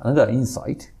another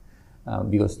insight,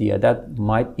 because that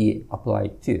might be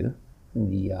applied to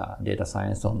the data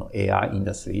science or AI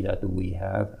industry that we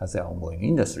have as an ongoing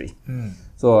industry.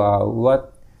 So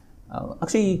what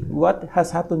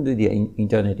has happened to the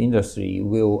internet industry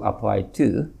will apply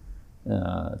to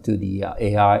the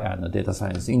AI and the data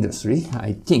science industry,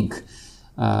 I think,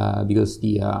 because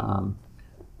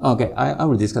okay, I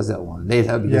will discuss that one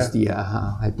later, because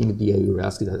I think you will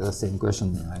ask the same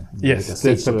question. Yes,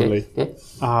 definitely. Okay?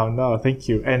 No, thank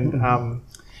you. And I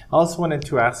also wanted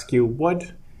to ask you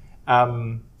what,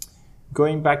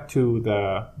 going back to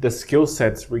the skill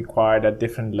sets required at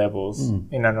different levels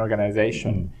in an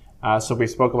organization. So we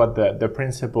spoke about the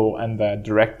principal and the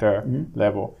director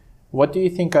level. What do you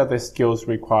think are the skills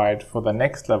required for the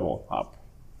next level up,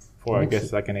 for I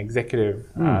guess like an executive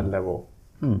level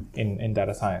in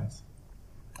data science?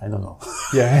 I don't know.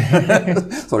 Yeah.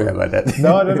 Sorry about that.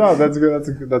 No. That's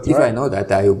good. That's if right. I know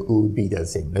that, I would be the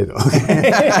same level.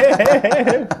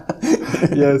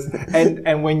 Yes.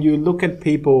 And when you look at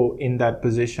people in that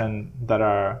position that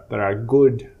are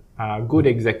good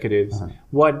executives,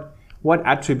 what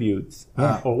attributes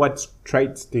or what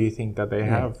traits do you think that they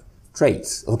have?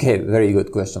 Traits. Okay, very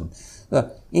good question.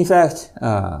 In fact,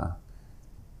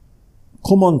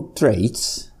 common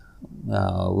traits,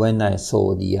 when I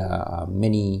saw the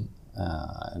many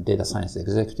data science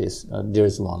executives, there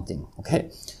is one thing. Okay,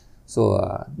 so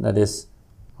that is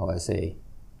how I say.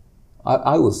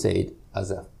 I would say it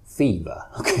as a fever.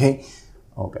 Okay.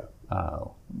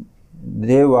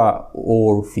 They were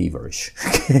all feverish.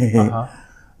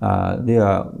 They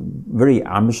are very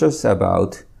ambitious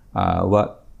about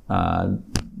what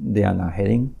they are now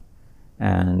heading,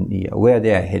 and where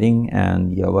they are heading,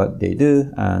 and what they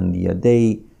do, and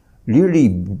they really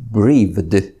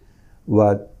believed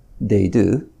what they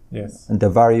do, and the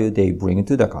value they bring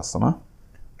to the customer.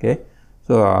 Okay,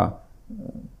 so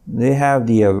they have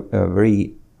the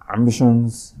very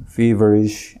ambitious,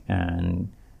 feverish, and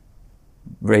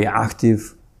very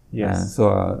active. Yes.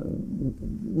 So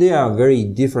they are very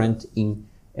different in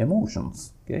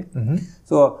emotions. Okay.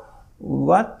 So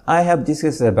what I have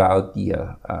discussed about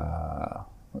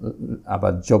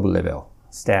about job level,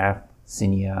 staff,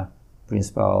 senior,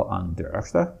 principal, and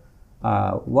director.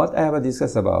 What I have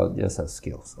discussed about just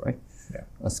skills, right?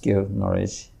 A skill,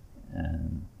 knowledge,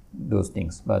 and those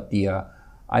things. But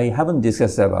I haven't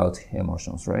discussed about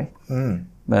emotions, right?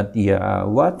 But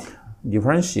what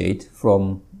differentiate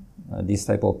from this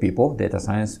type of people, data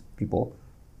science people,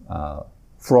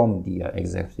 from the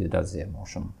executive, that's the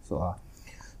emotion.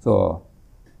 So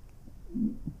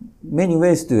many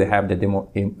ways to have the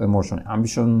emotion,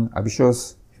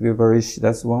 ambitious, feverish.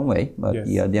 That's one way. But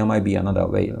there might be another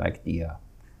way, like the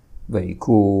very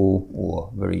cool or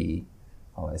very,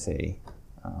 how I say,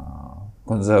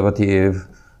 conservative.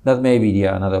 That may be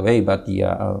another way. But the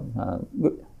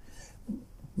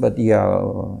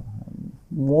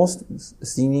most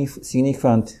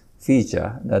significant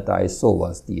feature that I saw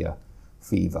was the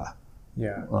fever.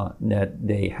 That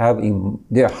they have in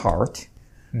their heart,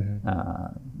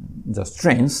 the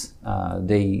strengths.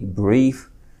 They believe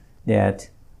that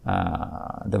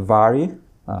the value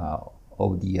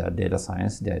of the data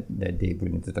science that they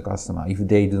bring to the customer. If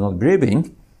they do not believe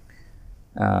in,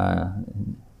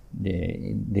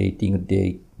 they think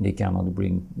they cannot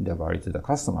bring the value to the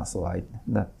customer.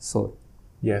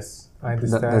 Yes, I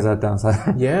understand. Does that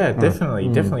answer? Yeah,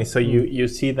 definitely. So you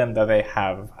see them that they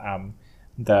have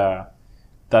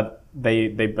that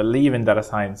they believe in data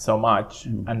science so much,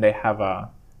 and they have a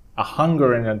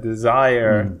hunger and a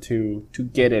desire to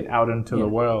get it out into the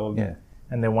world,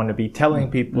 and they want to be telling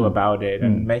people about it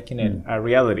and making it a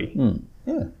reality.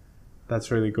 That's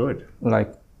really good.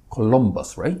 Like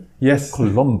Columbus, right? Yes,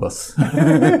 Columbus.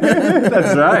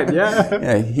 That's right.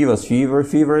 Yeah. He was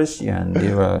feverish, and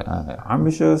they were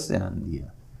ambitious, and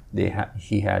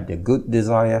he had a good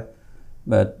desire,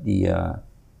 but he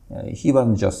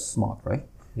wasn't just smart, right?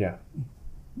 Yeah.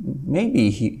 maybe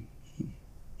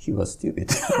he was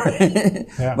stupid,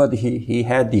 Yeah. but he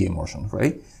had the emotion,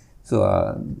 right? So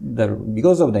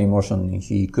because of the emotion,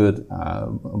 he could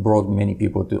brought many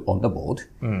people on the boat,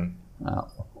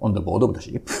 on the board of the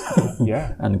ship,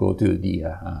 Yeah. and go to the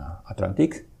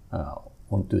Atlantic,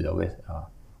 onto the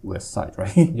west side,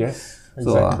 right? Yes,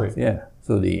 So exactly.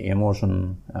 so the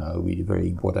emotion will be a very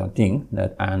important thing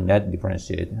that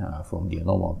differentiate from the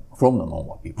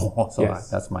normal people. So Yes.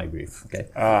 that's my belief. Okay.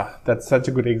 That's such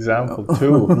a good example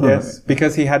too. Yes,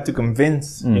 because he had to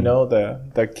convince,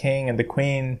 the king and the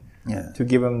queen to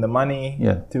give him the money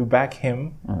to back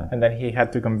him, and then he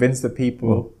had to convince the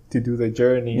people to do the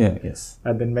journey. Yes.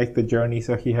 And then make the journey.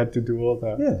 So he had to do all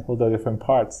the different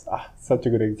parts. Such a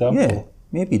good example. Yeah.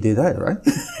 Maybe they died, right?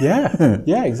 Yeah.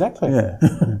 Yeah. Exactly. Yeah.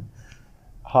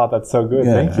 That's so good.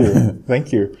 Yeah. Thank you.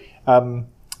 Thank you.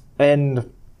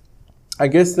 And I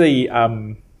guess the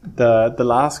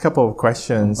last couple of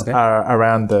questions are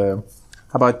around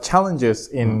about challenges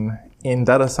in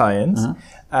data science.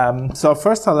 So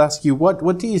first, I'll ask you,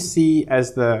 what do you see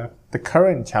as the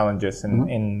current challenges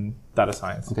in data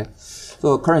science? Okay.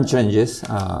 So current challenges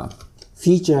are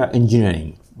feature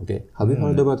engineering. Okay. Have you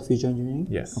heard about feature engineering?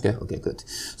 Yes. Okay. Good.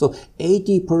 So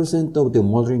 80% of the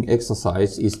modeling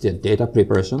exercise is the data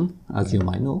preparation, as you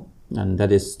might know, and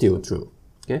that is still true.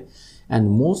 Okay.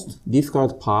 And most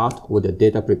difficult part of the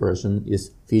data preparation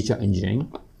is feature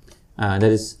engineering.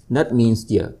 That means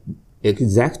the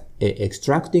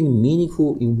extracting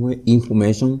meaningful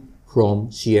information from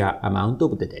sheer amount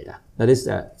of the data. That is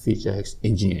feature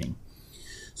engineering.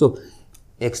 So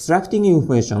extracting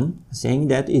information, saying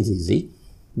that is easy,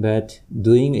 but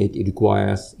doing it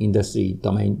requires industry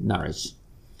domain knowledge.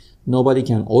 Nobody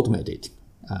can automate it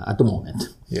at the moment.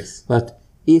 Yes. But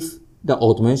if the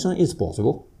automation is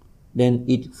possible, then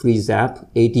it frees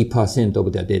up 80%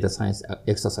 of the data science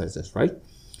exercises, right?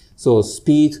 So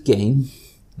speed gain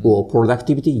or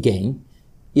productivity gain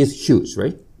is huge,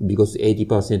 right? Because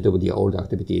 80% of the old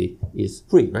activity is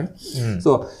free, right?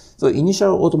 So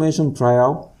initial automation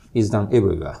trial is done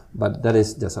everywhere, but that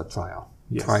is just a trial.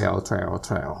 Yes. Trial.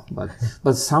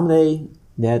 But someday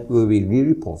that will be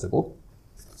really possible.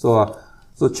 So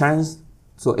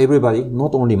everybody,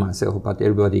 not only myself, but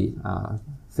everybody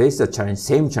face the challenge,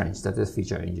 same challenge, that is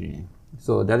feature engineering.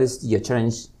 So that is the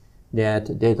challenge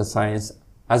that data science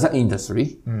as an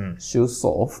industry should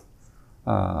solve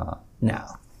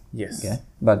now. Yes. Okay?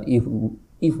 But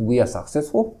if we are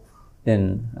successful,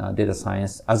 then data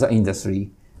science as an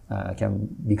industry can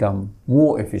become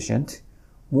more efficient,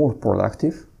 more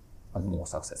productive, and more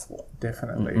successful.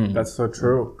 Definitely. That's so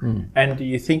true. And do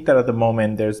you think that at the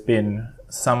moment there's been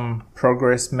some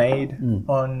progress made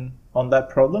on that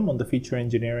problem, on the feature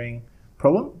engineering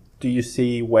problem? Do you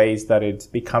see ways that it's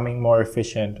becoming more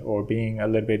efficient or being a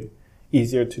little bit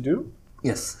easier to do?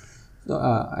 Yes. So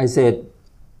I said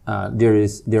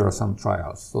there are some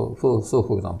trials. So for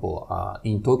example,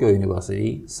 in Tokyo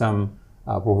University, some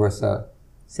professor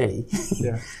say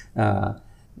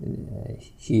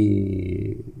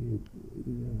he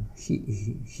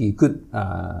could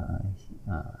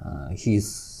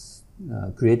he's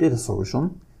created a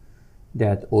solution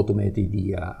that automated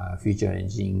the feature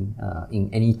engine in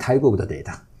any type of the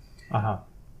data.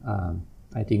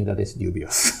 I think that is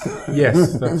dubious.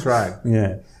 Yes, that's right.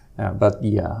 But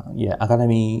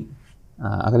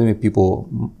academic people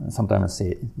sometimes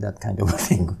say that kind of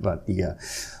thing.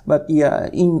 But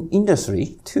in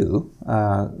industry too,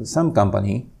 some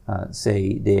company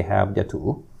say they have the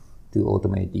tool to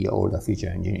automate all the feature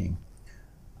engineering.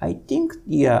 I think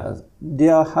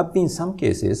there have been some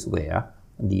cases where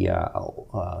the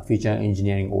feature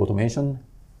engineering automation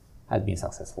had been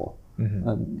successful.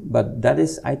 But that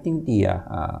is, I think,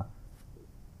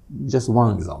 just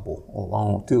one example or one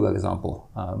or two example.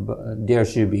 But there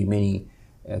should be many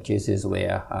cases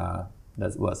where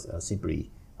that was simply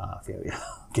failure.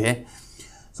 Okay,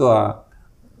 so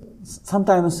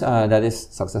sometimes that is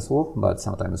successful, but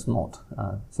sometimes not.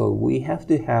 So we have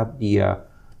to have the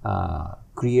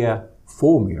clear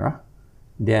formula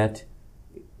that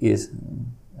is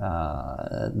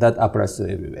that applies to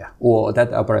everywhere, or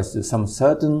that applies to some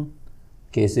certain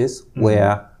cases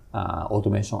where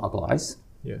automation applies.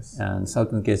 Yes. And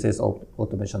certain cases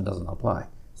automation doesn't apply.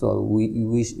 So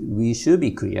we should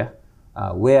be clear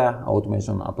where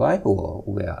automation apply or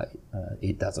where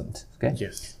it doesn't. Okay.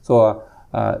 Yes. So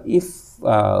if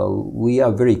we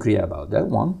are very clear about that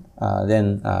one,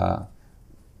 then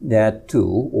that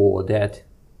tool or that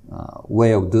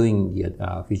way of doing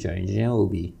the feature engineering will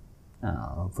be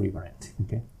prevalent.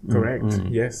 Okay. Correct.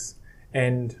 Yes.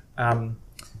 And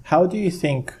how do you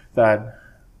think that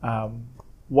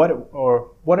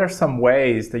what are some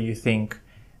ways that you think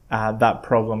that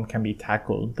problem can be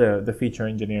tackled, the feature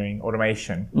engineering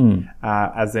automation?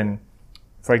 As in,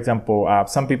 for example,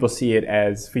 some people see it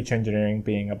as feature engineering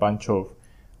being a bunch of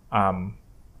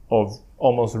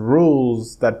almost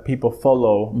rules that people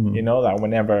follow. You know, that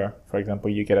whenever, for example,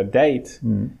 you get a date,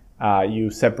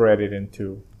 you separate it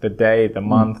into the day, the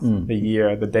month, the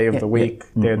year, the day of the week,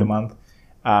 day of the month,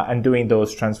 and doing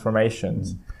those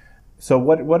transformations. So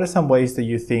what are some ways that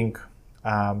you think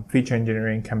feature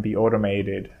engineering can be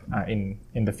automated in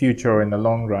the future or in the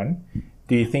long run?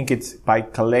 Do you think it's by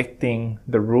collecting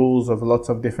the rules of lots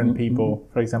of different people,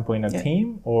 for example, in a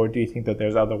team, or do you think that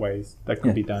there's other ways that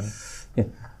could be done?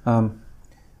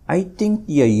 I think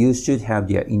you should have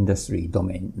the industry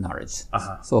domain knowledge.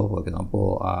 So, for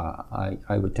example,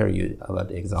 I will tell you about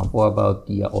the example about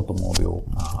the automobile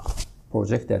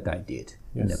project that I did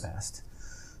in the past.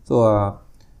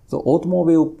 So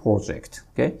automobile project,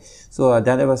 okay? So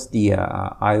that was the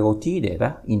IoT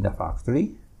data in the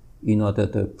factory in order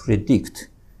to predict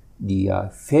the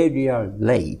failure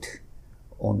rate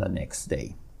on the next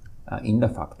day in the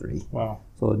factory. Wow.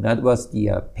 So that was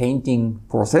the painting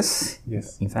process,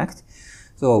 in fact.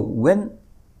 So when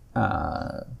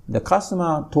the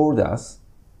customer told us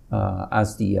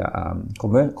as the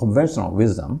conventional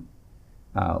wisdom,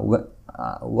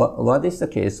 what is the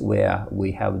case where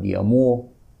we have the more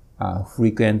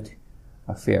frequent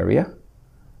failure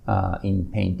in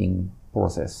painting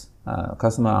process?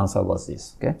 Customer answer was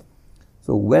this, okay?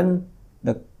 So when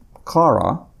the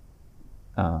color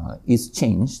is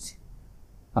changed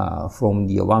from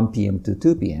the 1 p.m. to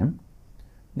 2 p.m.,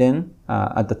 then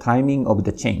at the timing of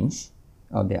the change,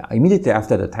 immediately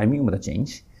after the timing of the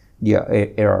change, the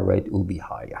error rate will be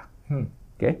higher.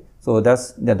 Okay, so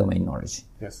that's the domain knowledge.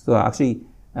 So actually,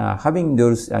 having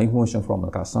those information from the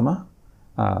customer,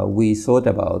 we thought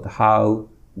about how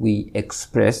we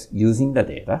express using the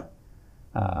data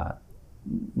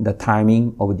the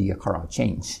timing of the color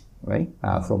change, right,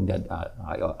 from the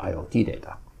IoT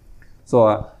data.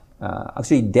 So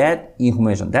actually, that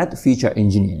information, that feature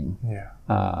engineering,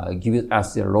 gives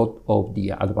us a lot of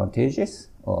the advantages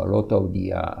or a lot of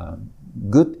the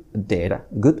good data,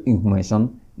 good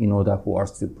information in order for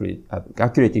us to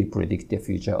accurately predict the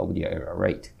future of the error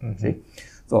rate. See?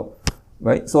 So,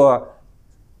 right, so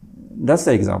that's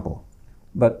the example.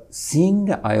 But seeing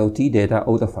the IoT data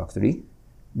of the factory,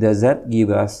 does that give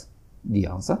us the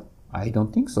answer? I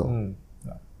don't think so. No.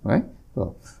 Right?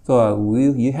 So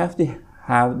you have to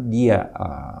have the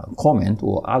comment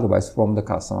or advice from the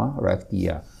customer, like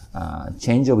the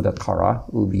change of the color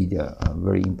will be the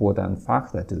very important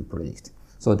factor to predict.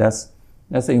 So that's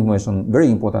the information, very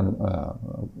important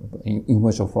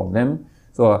information from them.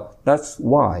 So that's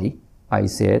why I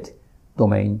said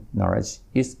domain knowledge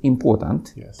is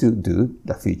important to do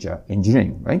the feature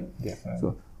engineering, right? Definitely.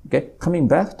 So, okay, coming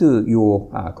back to your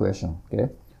question, okay,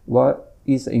 what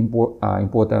is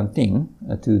important thing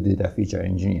to do the feature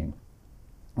engineering?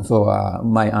 So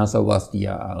my answer was the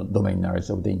domain knowledge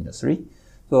of the industry.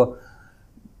 So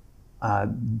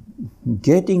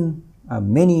getting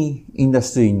many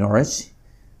industry knowledge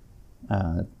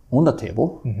on the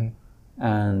table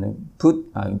and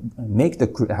make the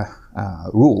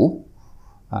rule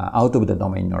out of the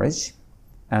domain knowledge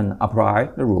and apply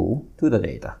the rule to the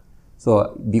data.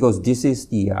 So because this is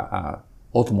the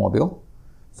automobile,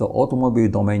 so automobile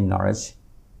domain knowledge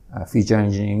feature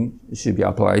engineering should be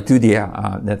applied to the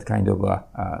that kind of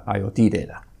IoT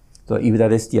data. So if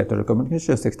that is the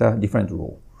telecommunication sector, different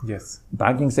rule.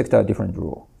 Banking sector, different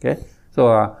rule. Okay.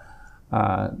 So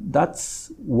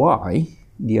that's why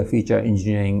the feature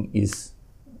engineering is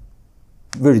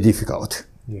very difficult.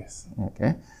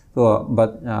 Okay. So,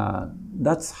 but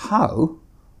that's how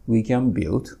we can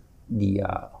build the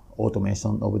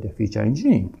automation of the feature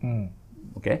engineering.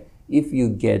 Okay. If you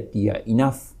get the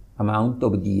enough amount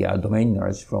of the domain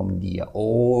knowledge from the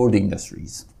all the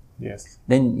industries,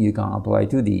 then you can apply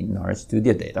to the knowledge to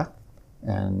the data,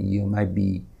 and you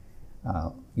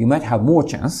might have more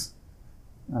chance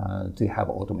to have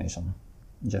automation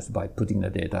just by putting the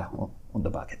data on the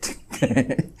bucket.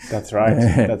 That's right.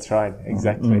 That's right.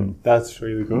 Exactly. That's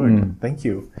really good. Thank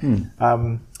you.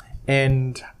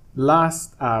 And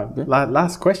last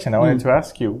question I wanted to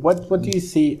ask you: what do you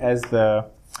see as the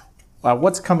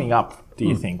what's coming up? Do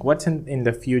you think what's in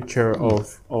the future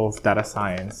of data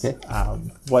science?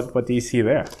 What do you see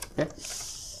there?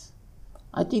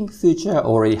 I think future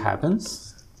already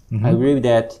happens. I believe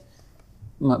that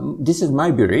this is my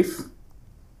belief.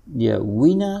 The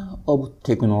winner of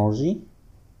technology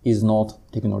is not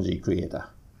technology creator.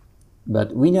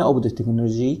 But winner of the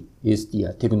technology is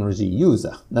the technology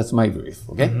user. That's my belief,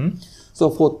 okay?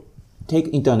 So take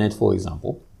internet, for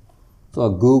example. So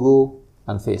Google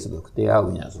and Facebook, they are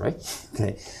winners, right?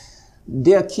 Okay.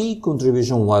 Their key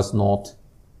contribution was not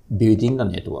building the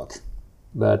network,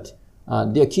 but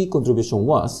their key contribution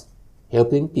was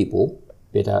helping people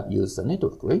better use the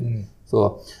network, right?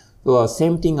 So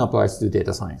same thing applies to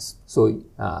data science. So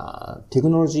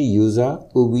technology user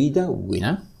will be the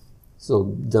winner.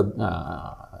 So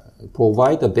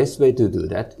provide the best way to do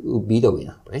that will be the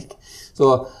winner, right?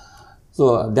 So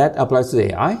that applies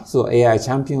to AI. So AI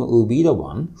champion will be the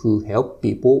one who help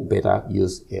people better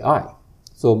use AI.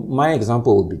 So my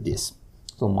example would be this.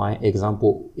 So my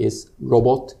example is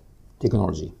robot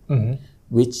technology,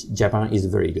 which Japan is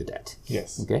very good at.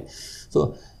 Yes. Okay.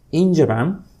 So in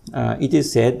Japan, it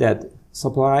is said that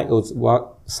supply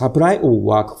of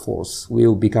workforce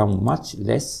will become much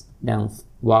less than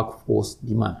workforce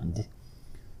demand.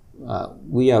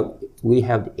 We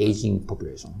have the aging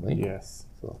population, right? Yes.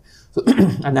 So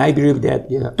and I believe that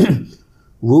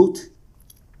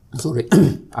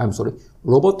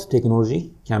robot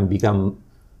technology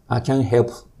can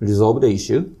help resolve the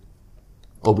issue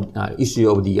of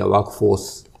the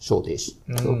workforce shortage.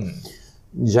 So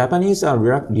Japanese are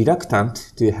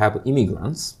reluctant to have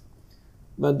immigrants,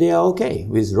 but they are okay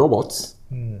with robots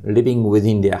living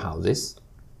within their houses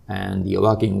and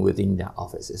working within their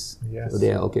offices. Yes. So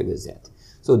they are okay with that.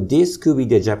 So this could be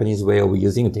the Japanese way of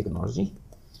using technology.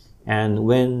 And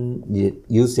when the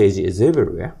usage is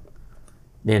everywhere,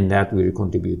 then that will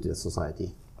contribute to the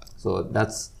society. So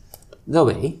that's the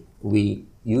way we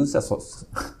use the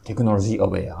technology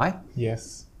of AI.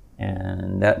 Yes.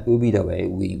 And that will be the way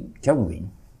we can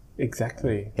win.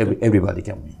 Exactly. Everybody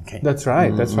can win. Okay. That's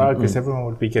right. That's right. Because everyone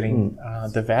would be getting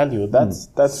the value.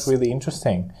 That's really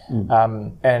interesting.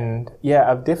 And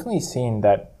yeah, I've definitely seen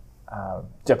that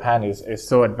Japan is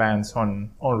so advanced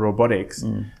on robotics,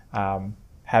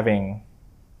 having,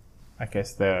 I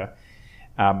guess, the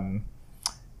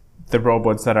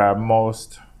robots that are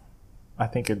most, I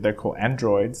think they're called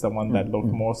androids, the one that look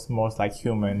most like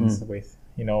humans, with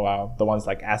the ones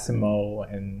like Asimo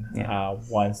and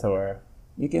ones that were.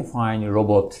 You can find a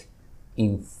robot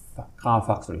in car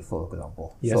factory, for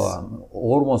example. Yes. So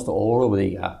almost all of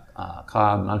the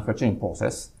car manufacturing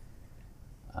process,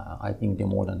 I think the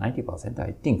more than 90%,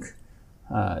 I think,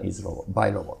 is by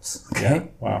robots. Okay. Yeah.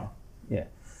 Wow. Yeah.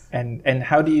 And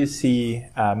how do you see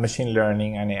machine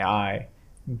learning and AI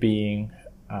being,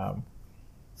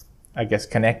 I guess,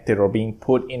 connected or being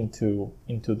put into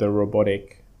the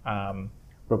robotic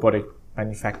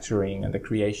manufacturing and the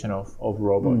creation of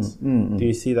robots? Do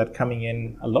you see that coming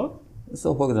in a lot?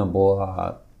 So, for example,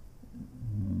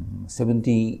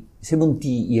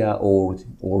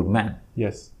 70-year-old man.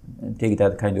 Yes. Take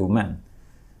that kind of man.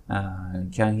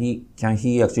 Can he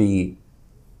actually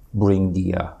bring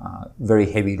the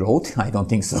very heavy load? I don't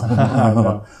think so.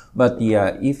 No. But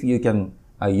if you can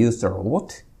use the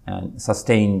robot and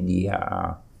sustain the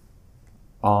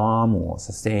arm or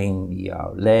sustain the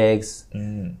legs,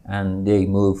 and they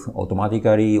move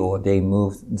automatically or they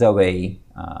move the way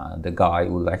the guy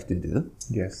would like to do,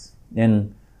 Yes.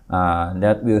 then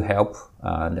that will help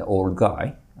the old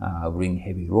guy bring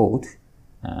heavy load,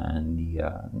 and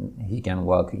he can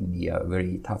work in the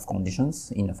very tough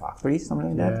conditions in the factory,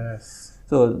 something like that. Yes.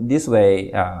 So this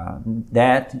way,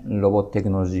 that robot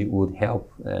technology would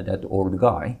help that old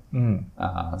guy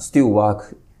still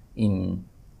work in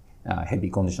heavy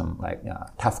condition, like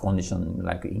tough condition,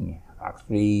 like in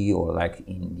factory or like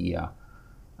in the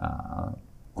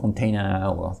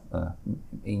container or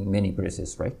in many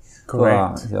places, right?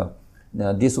 Correct. So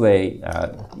this way,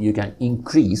 you can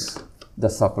increase the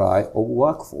supply of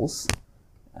workforce,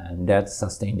 and that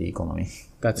sustain the economy.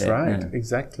 That's right.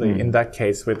 Exactly. In that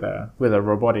case, with a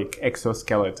robotic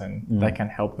exoskeleton that can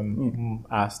help them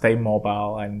stay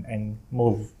mobile and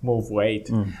move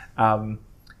weight.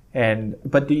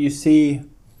 But do you see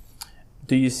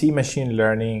machine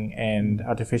learning and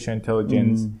artificial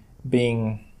intelligence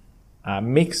being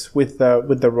mixed with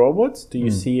the robots? Do you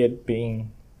see it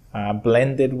being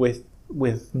blended with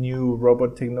new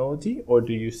robot technology, or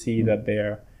do you see that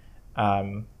they're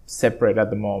separate at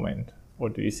the moment, or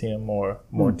do you see them more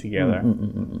together?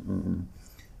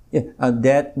 Yeah,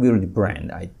 that will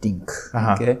blend, I think.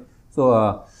 Okay,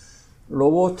 so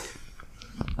robot.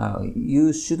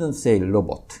 You shouldn't say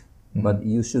robot, but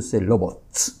you should say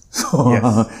robots. So,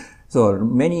 Yes. So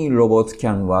many robots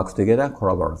can work together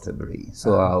collaboratively.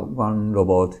 So one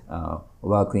robot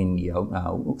work in the,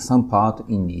 some part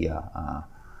in the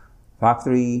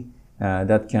factory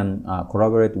that can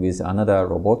collaborate with another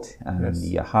robot, and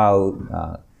Yes.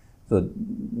 So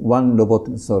one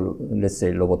robot, so let's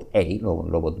say robot A,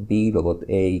 robot B, robot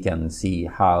A can see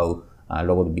how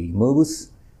robot B moves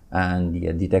and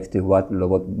detect what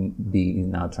robot B is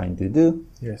now trying to do.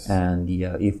 Yes. And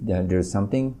if there's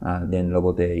something, then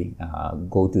robot A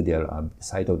go to the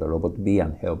side of the robot B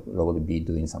and help robot B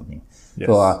doing something. Yes.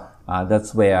 So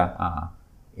that's where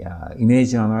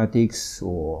image analytics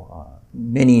or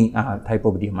many type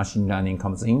of the machine learning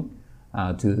comes in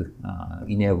to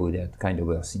enable that kind of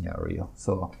a scenario.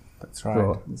 So that's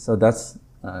right. So that's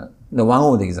the one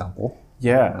of the example.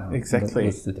 Yeah, exactly.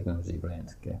 Those two technology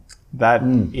blend. Okay. That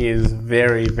is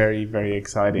very, very, very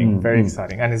exciting. Very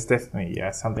exciting, and it's definitely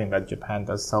something that Japan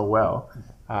does so well.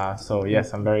 So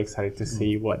yes, I'm very excited to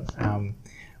see what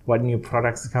new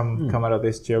products come out of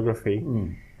this geography.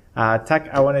 Tak,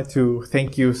 I wanted to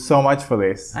thank you so much for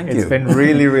this. It's been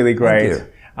really, really great.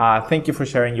 Thank you for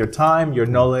sharing your time, your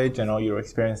knowledge, and all your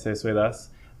experiences with us.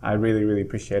 I really, really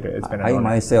appreciate it. It's been an honor. I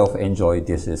myself enjoyed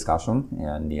this discussion,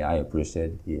 and I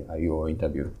appreciate your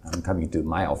interview. I'm coming to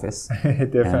my office.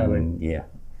 Definitely. And,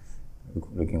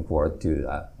 looking forward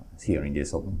to hearing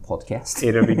this podcast.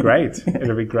 It'll be great.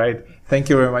 It'll be great. Thank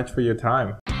you very much for your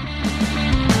time.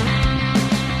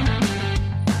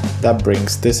 That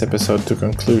brings this episode to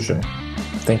conclusion.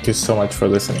 Thank you so much for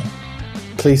listening.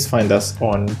 Please find us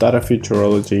on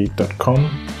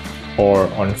datafuturology.com or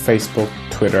on Facebook,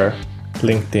 Twitter,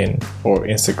 LinkedIn, or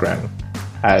Instagram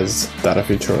as Data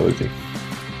Futurology.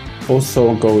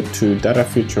 Also go to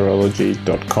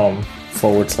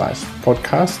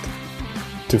datafuturology.com/podcast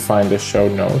to find the show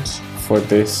notes for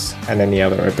this and any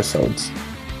other episodes.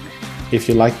 If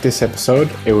you like this episode,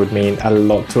 it would mean a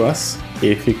lot to us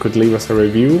if you could leave us a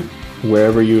review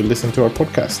wherever you listen to our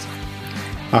podcast.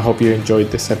 I hope you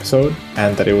enjoyed this episode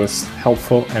and that it was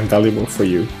helpful and valuable for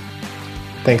you.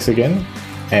 Thanks again,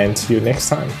 and see you next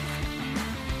time.